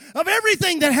headpiece of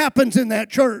everything that happens in that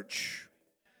church.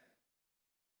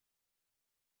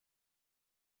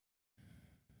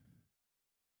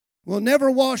 We'll never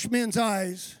wash men's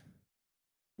eyes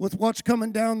with what's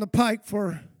coming down the pike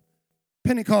for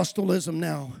Pentecostalism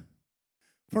now,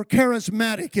 for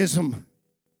charismaticism.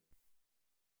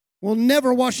 We'll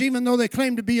never wash, even though they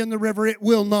claim to be in the river, it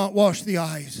will not wash the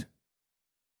eyes.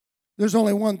 There's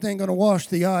only one thing going to wash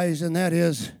the eyes, and that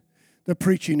is the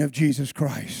preaching of Jesus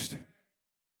Christ.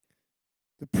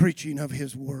 The preaching of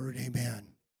His Word. Amen.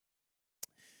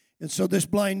 And so this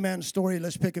blind man's story,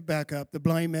 let's pick it back up. The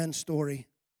blind man's story.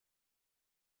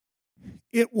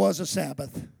 It was a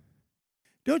Sabbath.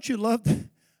 Don't you love that?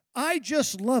 I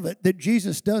just love it that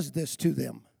Jesus does this to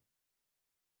them.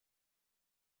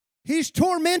 He's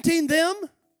tormenting them.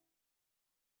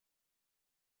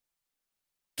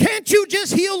 Can't you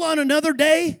just heal on another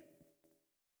day?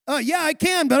 Yeah, I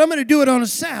can, but I'm going to do it on a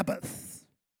Sabbath.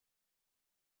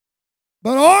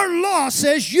 But our law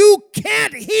says you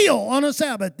can't heal on a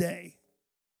Sabbath day.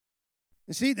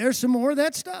 You see, there's some more of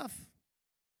that stuff.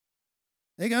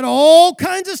 They got all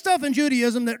kinds of stuff in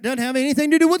Judaism that doesn't have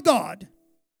anything to do with God.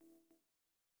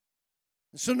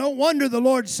 So no wonder the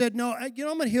Lord said, no, I'm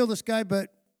going to heal this guy,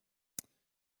 but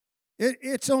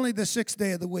it's only the 6th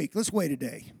day of the week. Let's wait a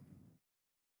day.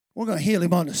 We're going to heal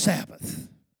him on the Sabbath.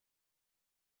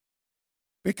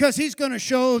 Because He's going to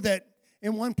show that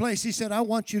in one place He said, I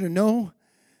want you to know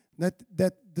that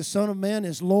the Son of Man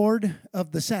is Lord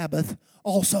of the Sabbath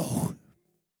also.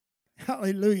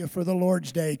 Hallelujah for the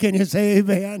Lord's Day. Can you say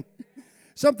amen?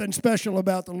 Something special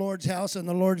about the Lord's house and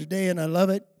the Lord's day, and I love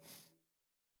it.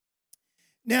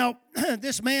 Now,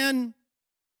 this man,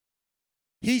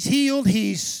 he's healed,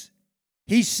 he's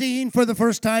seen for the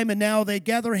first time, and now they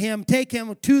gather him, take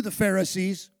him to the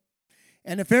Pharisees,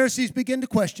 and the Pharisees begin to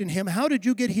question him, how did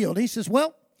you get healed? He says,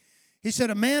 well, he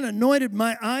said, a man anointed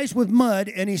my eyes with mud,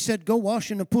 and he said, go wash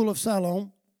in the pool of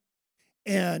Siloam,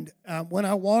 and when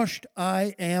I washed,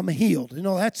 I am healed. You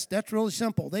know, that's really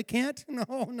simple. They can't?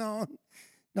 No,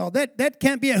 that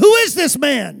can't be it. Who is this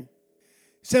man?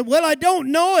 He said, well, I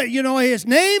don't know it. You know, his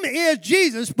name is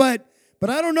Jesus, but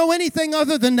I don't know anything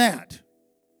other than that.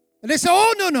 And they say,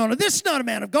 oh, no, this is not a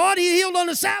man of God. He healed on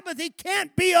the Sabbath. He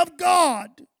can't be of God.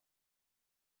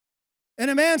 And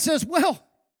a man says, well,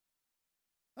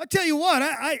 I'll tell you what,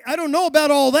 I don't know about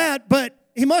all that, but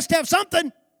he must have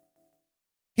something.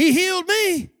 He healed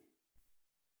me.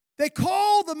 They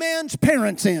call the man's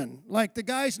parents in. Like the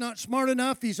guy's not smart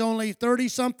enough. He's only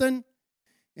 30-something.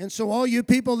 And so all you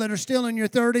people that are still in your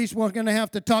 30s, we're going to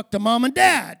have to talk to mom and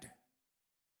dad.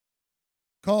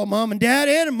 Call mom and dad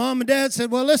in, and mom and dad said,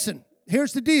 well, listen,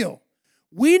 here's the deal.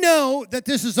 We know that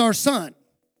this is our son,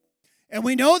 and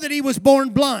we know that he was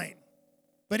born blind.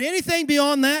 But anything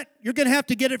beyond that, you're going to have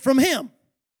to get it from him.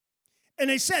 And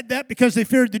they said that because they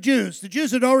feared the Jews. The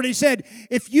Jews had already said,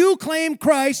 if you claim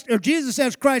Christ, or Jesus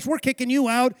as Christ, we're kicking you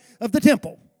out of the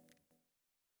temple.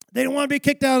 They didn't want to be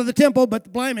kicked out of the temple, but the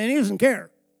blind man, he doesn't care.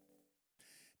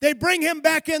 They bring him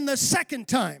back in the second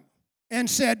time and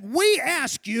said, we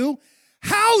ask you,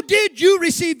 how did you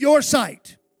receive your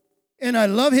sight? And I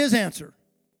love his answer.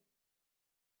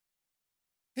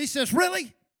 He says,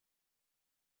 really?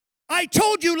 I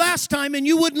told you last time and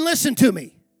you wouldn't listen to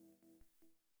me.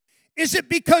 Is it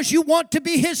because you want to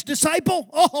be his disciple?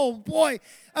 Oh, boy.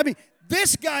 I mean,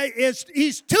 this guy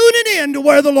he's tuning in to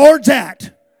where the Lord's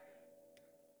at.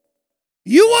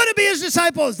 You want to be his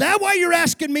disciple? Is that why you're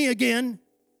asking me again?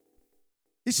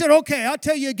 He said, okay, I'll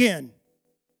tell you again.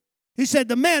 He said,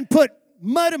 the man put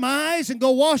mud in my eyes and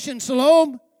go wash in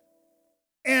Siloam,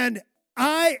 and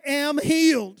I am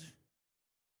healed.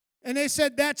 And they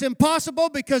said, that's impossible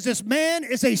because this man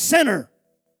is a sinner.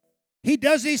 He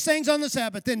does these things on the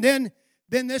Sabbath. And then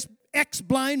this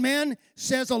ex-blind man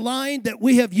says a line that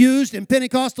we have used in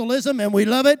Pentecostalism, and we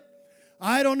love it.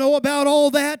 I don't know about all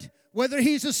that. Whether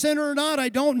he's a sinner or not, I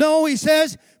don't know, he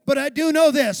says. But I do know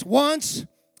this. Once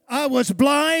I was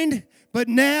blind, but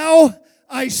now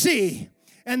I see.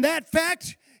 And that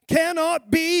fact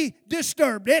cannot be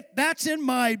disturbed. That's in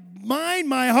my mind,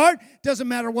 my heart. Doesn't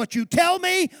matter what you tell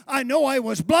me. I know I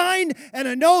was blind, and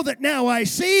I know that now I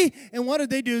see. And what did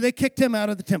they do? They kicked him out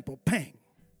of the temple. Bang.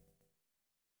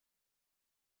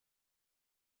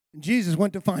 And Jesus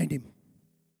went to find him.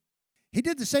 He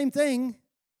did the same thing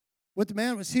with the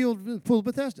man who was healed in the pool of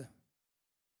Bethesda.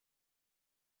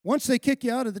 Once they kick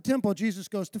you out of the temple, Jesus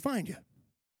goes to find you.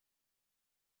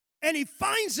 And he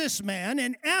finds this man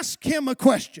and asks him a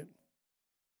question.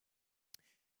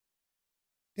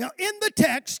 Now, in the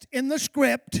text, in the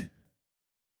script,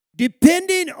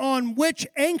 depending on which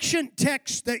ancient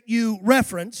text that you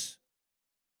reference,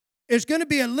 there's going to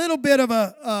be a little bit of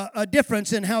a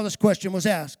difference in how this question was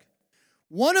asked.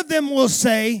 One of them will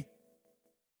say,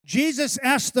 Jesus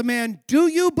asked the man, do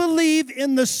you believe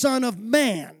in the Son of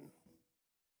Man?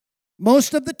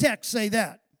 Most of the texts say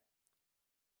that.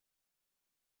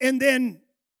 And then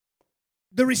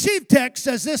the received text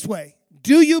says this way,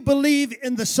 do you believe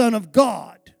in the Son of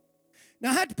God?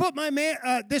 Now, I had to put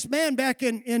this man back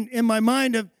in my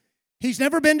mind of, he's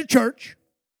never been to church.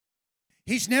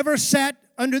 He's never sat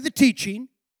under the teaching.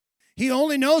 He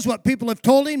only knows what people have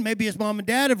told him. Maybe his mom and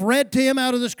dad have read to him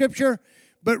out of the Scripture.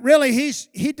 But really,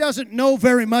 he doesn't know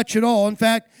very much at all. In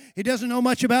fact, he doesn't know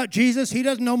much about Jesus. He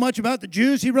doesn't know much about the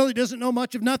Jews. He really doesn't know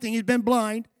much of nothing. He's been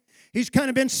blind. He's kind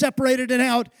of been separated and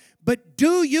out. But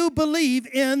do you believe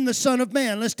in the Son of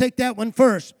Man? Let's take that one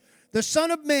first. The Son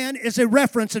of Man is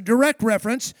a direct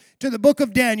reference to the book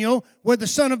of Daniel, where the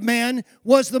Son of Man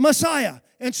was the Messiah.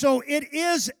 And so it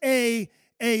is a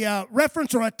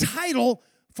reference or a title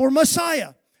for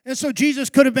Messiah. And so Jesus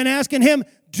could have been asking him,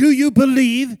 do you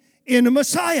believe in the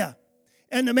Messiah?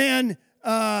 And the man,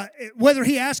 whether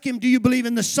he asked him, do you believe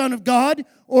in the Son of God,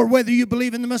 or whether you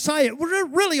believe in the Messiah, we're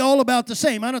really all about the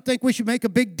same. I don't think we should make a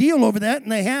big deal over that,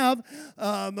 and they have.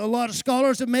 A lot of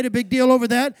scholars have made a big deal over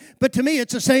that, but to me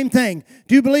it's the same thing.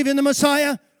 Do you believe in the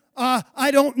Messiah?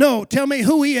 I don't know. Tell me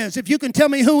who he is. If you can tell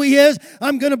me who he is,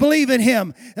 I'm going to believe in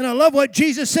him. And I love what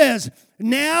Jesus says.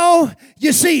 Now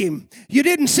you see him. You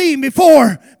didn't see him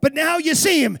before, but now you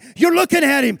see him. You're looking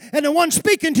at him. And the one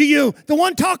speaking to you, the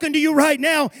one talking to you right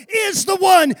now, is the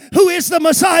one who is the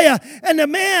Messiah. And the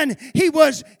man, he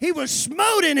was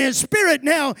smote in his spirit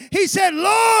now. He said,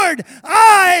 Lord,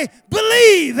 I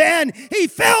believe. And he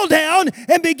fell down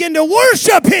and began to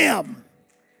worship him.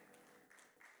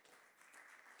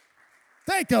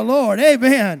 Thank the Lord.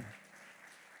 Amen.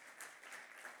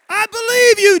 I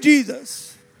believe you,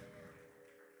 Jesus.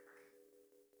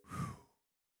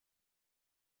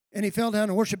 And he fell down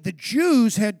and worshiped. The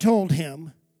Jews had told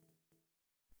him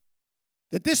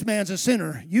that this man's a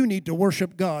sinner. You need to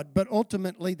worship God. But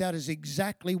ultimately, that is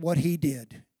exactly what he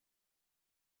did.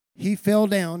 He fell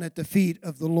down at the feet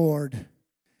of the Lord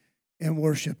and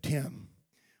worshiped him.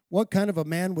 What kind of a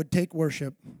man would take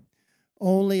worship?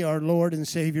 Only our Lord and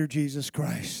Savior Jesus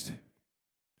Christ.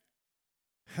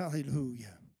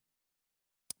 Hallelujah.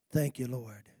 Thank you,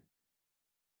 Lord.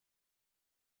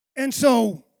 And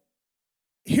so,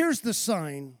 here's the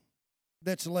sign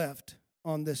that's left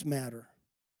on this matter.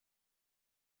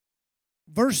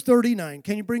 Verse 39.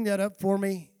 Can you bring that up for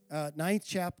me? 9th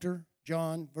chapter,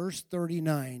 John, verse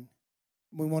 39.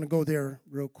 We want to go there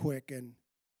real quick. And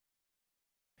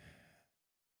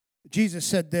Jesus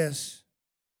said this.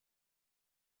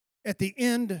 At the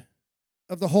end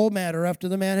of the whole matter, after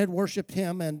the man had worshiped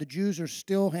him and the Jews are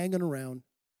still hanging around,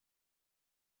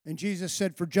 and Jesus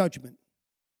said, for judgment.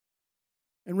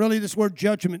 And really this word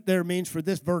judgment there means for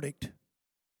this verdict.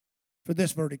 For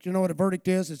this verdict. You know what a verdict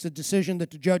is? It's a decision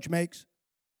that the judge makes.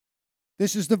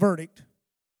 This is the verdict.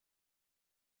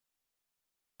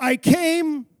 I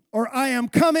am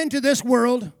come into this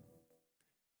world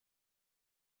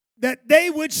that they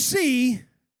would see,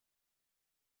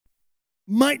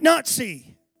 might not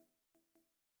see.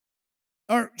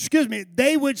 Or, excuse me,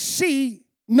 they would see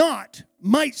not,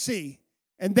 might see.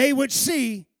 And they would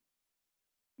see,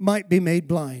 might be made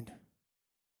blind.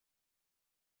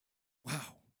 Wow.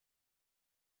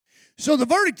 So the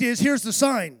verdict is, here's the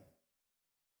sign.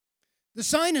 The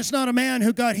sign is not a man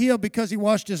who got healed because he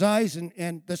washed his eyes.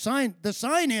 And the sign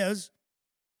is,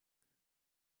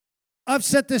 I've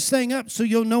set this thing up so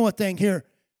you'll know a thing here.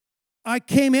 I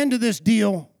came into this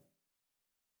deal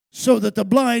so that the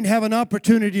blind have an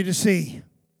opportunity to see.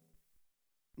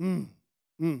 And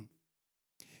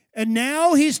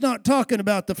now he's not talking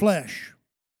about the flesh.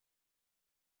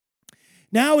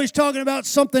 Now he's talking about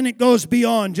something that goes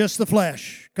beyond just the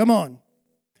flesh. Come on.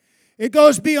 It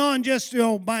goes beyond just,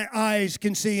 my eyes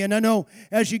can see. And I know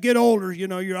as you get older,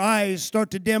 your eyes start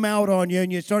to dim out on you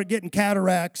and you start getting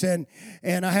cataracts. And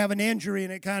I have an injury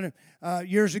and it kind of,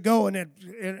 years ago,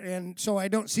 and so I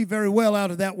don't see very well out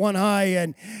of that one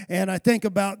eye. And I think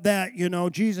about that,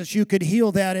 Jesus, you could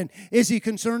heal that. And is he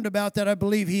concerned about that? I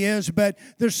believe he is. But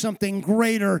there's something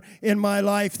greater in my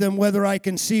life than whether I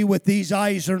can see with these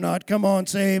eyes or not. Come on,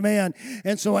 say amen.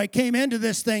 And so I came into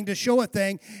this thing to show a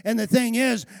thing. And the thing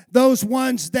is, those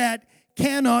ones that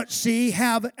cannot see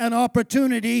have an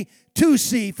opportunity to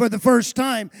see for the first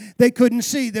time. They couldn't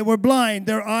see. They were blind.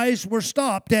 Their eyes were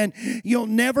stopped. And you'll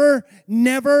never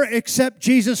accept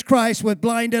Jesus Christ with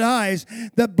blinded eyes.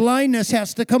 The blindness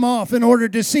has to come off in order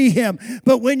to see him.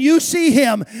 But when you see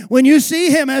him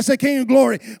as the King of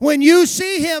Glory, when you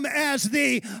see him as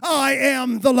I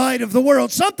am the light of the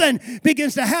world, something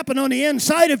begins to happen on the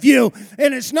inside of you.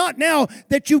 And it's not now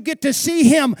that you get to see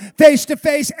him face to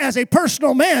face as a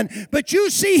personal man, but you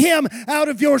see him out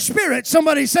of your spirit.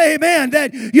 Somebody say amen,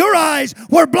 that your eyes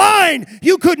were blind.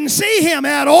 You couldn't see him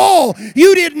at all.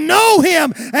 You didn't know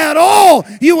him at all.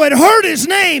 You had heard his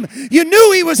name. You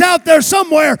knew he was out there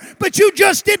somewhere, but you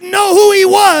just didn't know who he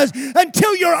was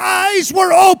until your eyes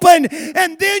were open,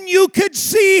 and then you could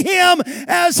see him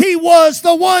as he was,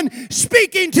 the one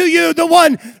speaking to you, the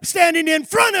one standing in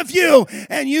front of you,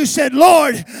 and you said,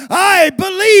 Lord, I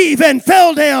believe, and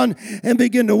fell down and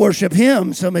began to worship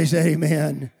him. Somebody say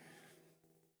amen.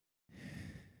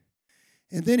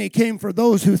 And then he came for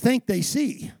those who think they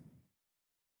see,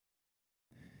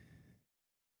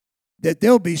 that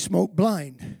they'll be smoke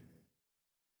blind.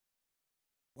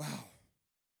 Wow.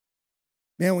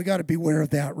 Man, we got to beware of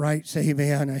that, right? Say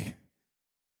amen.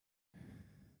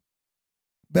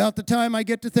 About the time I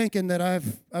get to thinking that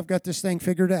I've got this thing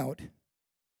figured out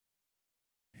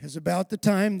is about the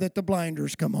time that the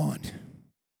blinders come on.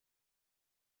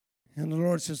 And the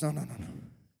Lord says, no.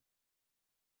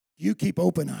 You keep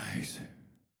open eyes.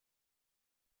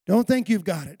 Don't think you've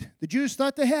got it. The Jews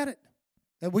thought they had it.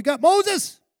 That we got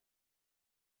Moses.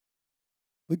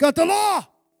 We got the law.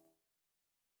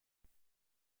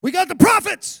 We got the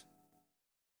prophets.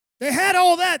 They had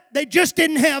all that. They just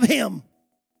didn't have him.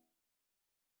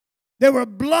 They were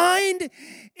blind.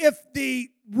 If the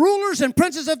rulers and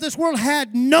princes of this world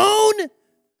had known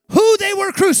who they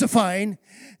were crucifying,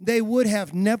 they would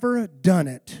have never done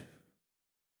it.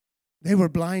 They were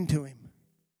blind to him.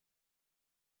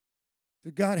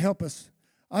 God help us.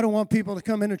 I don't want people to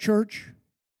come into church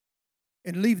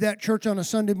and leave that church on a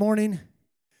Sunday morning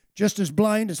just as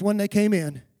blind as when they came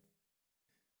in.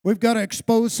 We've got to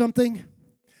expose something.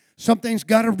 Something's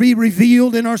got to be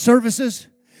revealed in our services.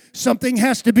 Something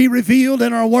has to be revealed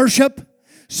in our worship.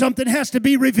 Something has to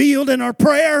be revealed in our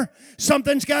prayer.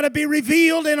 Something's got to be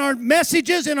revealed in our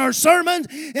messages, in our sermons,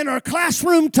 in our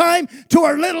classroom time to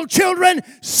our little children.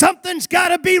 Something's got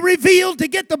to be revealed to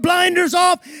get the blinders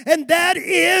off, and that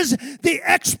is the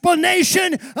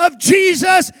explanation of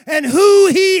Jesus and who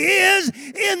he is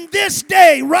in this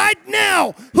day, right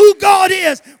now, who God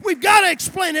is. We've got to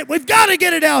explain it. We've got to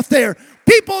get it out there.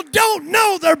 People don't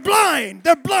know they're blind.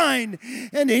 They're blind,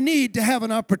 and they need to have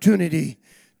an opportunity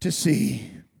to see.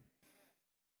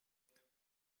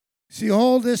 See,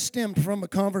 all this stemmed from a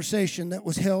conversation that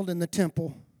was held in the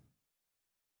temple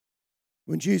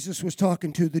when Jesus was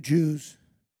talking to the Jews.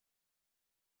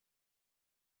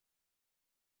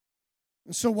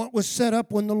 And so what was set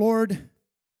up when the Lord,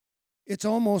 it's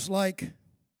almost like,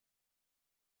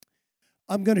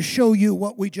 I'm going to show you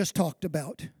what we just talked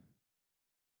about. He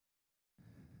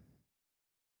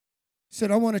said,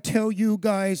 I want to tell you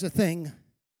guys a thing.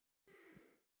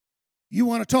 You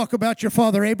want to talk about your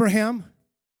father Abraham?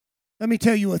 Let me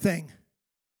tell you a thing.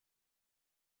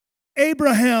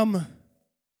 Abraham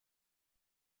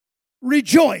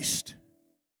rejoiced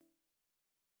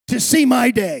to see my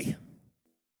day.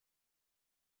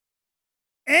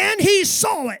 And he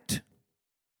saw it.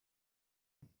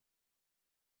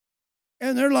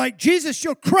 And they're like, Jesus,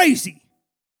 you're crazy.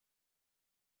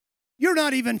 You're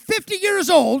not even 50 years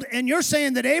old, and you're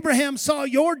saying that Abraham saw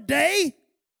your day?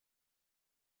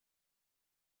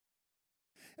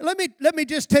 Let me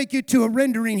just take you to a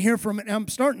rendering here from it. I'm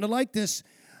starting to like this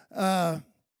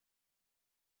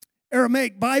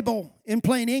Aramaic Bible in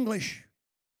plain English.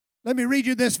 Let me read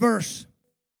you this verse.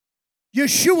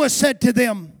 Yeshua said to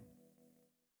them,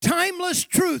 timeless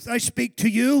truth I speak to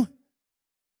you.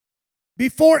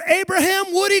 Before Abraham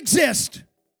would exist,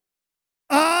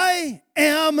 I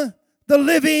am the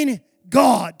living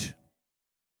God.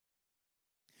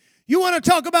 You want to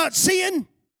talk about seeing?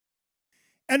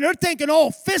 And they're thinking, oh,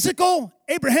 physical.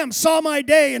 Abraham saw my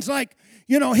day. It's like,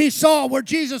 he saw where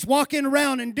Jesus walking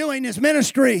around and doing his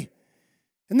ministry.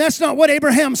 And that's not what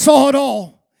Abraham saw at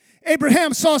all.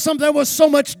 Abraham saw something that was so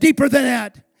much deeper than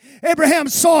that. Abraham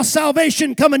saw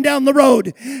salvation coming down the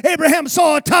road. Abraham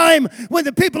saw a time when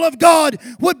the people of God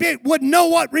would know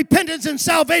what repentance and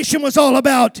salvation was all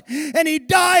about. And he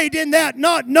died in that,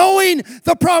 not knowing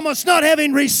the promise, not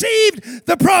having received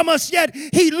the promise, yet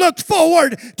he looked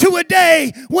forward to a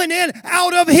day when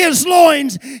out of his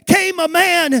loins came a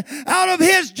man, out of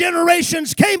his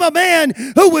generations came a man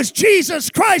who was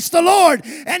Jesus Christ the Lord.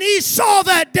 And he saw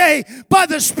that day by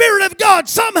the Spirit of God.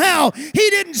 Somehow he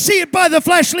didn't see it by the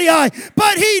fleshly eye,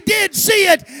 but he did see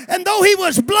it. And though he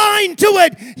was blind to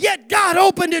it, yet God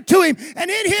opened it to him.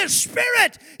 And in his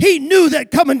spirit, he knew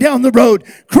that coming down the road,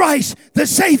 Christ, the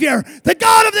Savior, the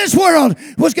God of this world,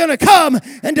 was going to come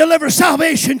and deliver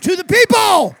salvation to the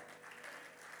people.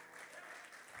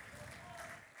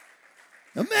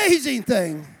 Amazing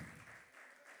thing.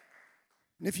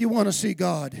 And if you want to see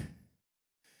God,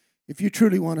 if you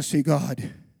truly want to see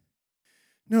God,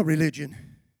 no religion.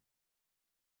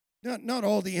 Not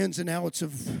all the ins and outs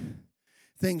of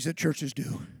things that churches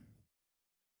do.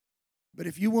 But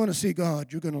if you want to see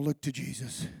God, you're going to look to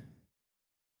Jesus.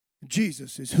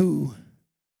 Jesus is who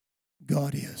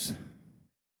God is.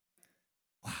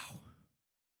 Wow.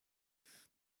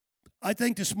 I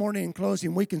think this morning in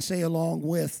closing, we can say along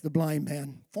with the blind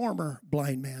man, former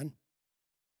blind man,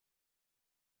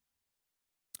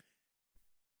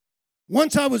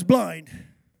 once I was blind,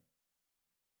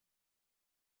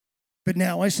 but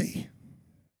now I see.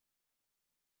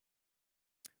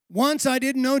 Once I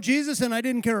didn't know Jesus and I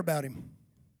didn't care about him.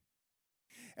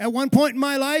 At one point in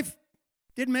my life,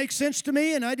 it didn't make sense to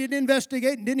me and I didn't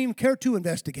investigate and didn't even care to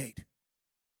investigate.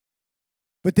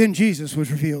 But then Jesus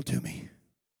was revealed to me.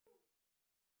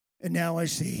 And now I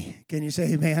see. Can you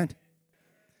say amen?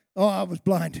 Oh, I was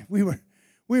blind. We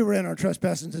were in our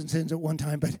trespasses and sins at one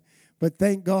time, but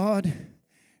thank God,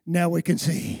 now we can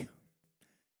see.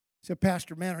 So,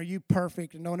 Pastor, man, are you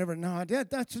perfect? And don't ever, no,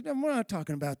 we're not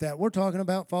talking about that. We're talking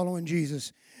about following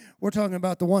Jesus. We're talking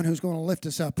about the one who's going to lift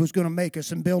us up, who's going to make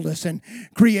us and build us and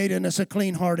create in us a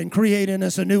clean heart and create in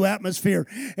us a new atmosphere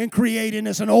and create in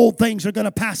us, and old things are going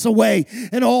to pass away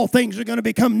and all things are going to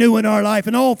become new in our life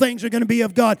and all things are going to be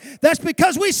of God. That's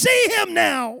because we see him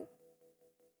now.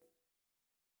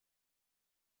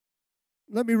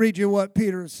 Let me read you what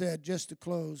Peter said just to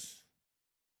close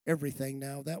everything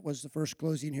now. That was the first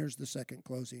closing. Here's the second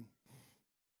closing.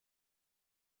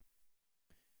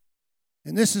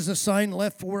 And this is a sign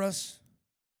left for us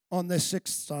on this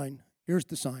sixth sign. Here's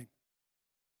the sign.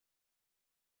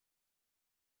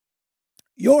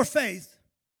 Your faith,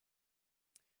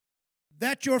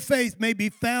 that your faith may be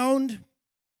found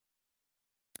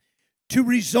to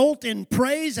result in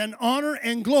praise and honor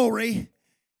and glory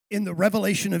in the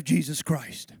revelation of Jesus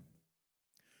Christ,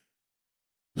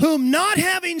 whom not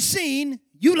having seen,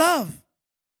 you love.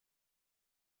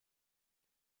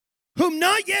 Whom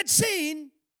not yet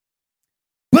seen,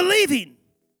 believing.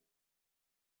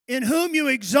 In whom you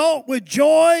exult with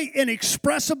joy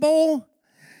inexpressible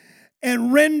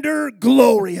and render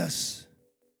glorious.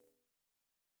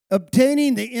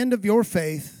 Obtaining the end of your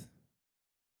faith,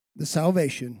 the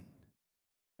salvation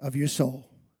of your soul.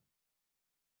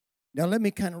 Now let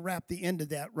me kind of wrap the end of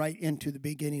that right into the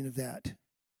beginning of that.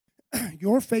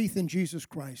 Your faith in Jesus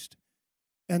Christ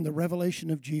and the revelation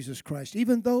of Jesus Christ,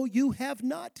 even though you have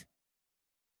not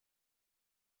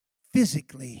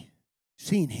physically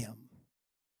seen him,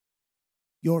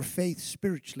 your faith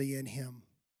spiritually in him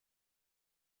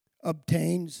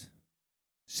obtains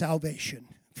salvation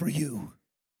for you.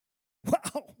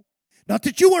 Wow. Not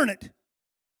that you earn it,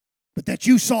 but that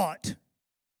you saw it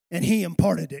and he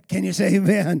imparted it. Can you say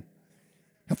amen?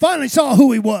 I finally saw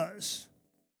who he was.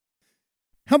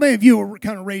 How many of you were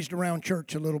kind of raised around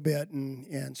church a little bit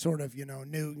and sort of,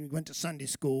 knew, went to Sunday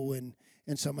school and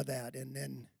some of that, and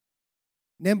then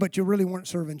Then, but you really weren't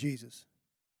serving Jesus.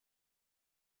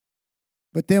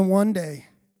 But then one day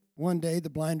the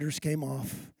blinders came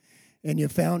off, and you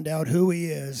found out who he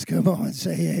is. Come on,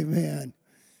 say amen.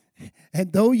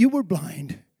 And though you were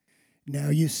blind, now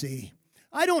you see.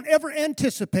 I don't ever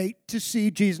anticipate to see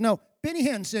Jesus. No, Benny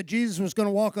Hinn said Jesus was going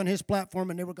to walk on his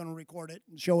platform and they were going to record it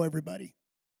and show everybody.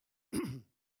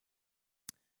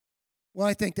 Well,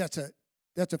 I think that's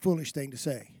a foolish thing to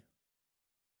say.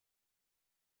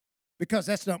 Because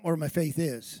that's not where my faith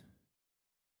is.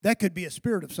 That could be a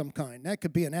spirit of some kind. That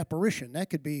could be an apparition. That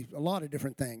could be a lot of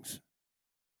different things.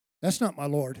 That's not my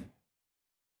Lord.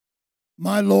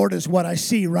 My Lord is what I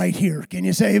see right here. Can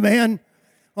you say amen?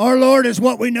 Our Lord is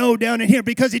what we know down in here,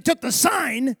 because he took the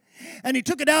sign and he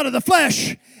took it out of the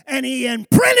flesh and he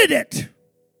imprinted it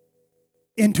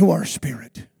into our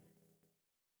spirit.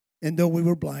 And though we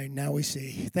were blind, now we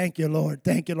see. Thank you, Lord.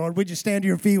 Thank you, Lord. Would you stand to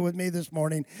your feet with me this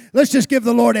morning? Let's just give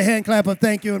the Lord a hand clap of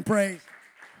thank you and praise.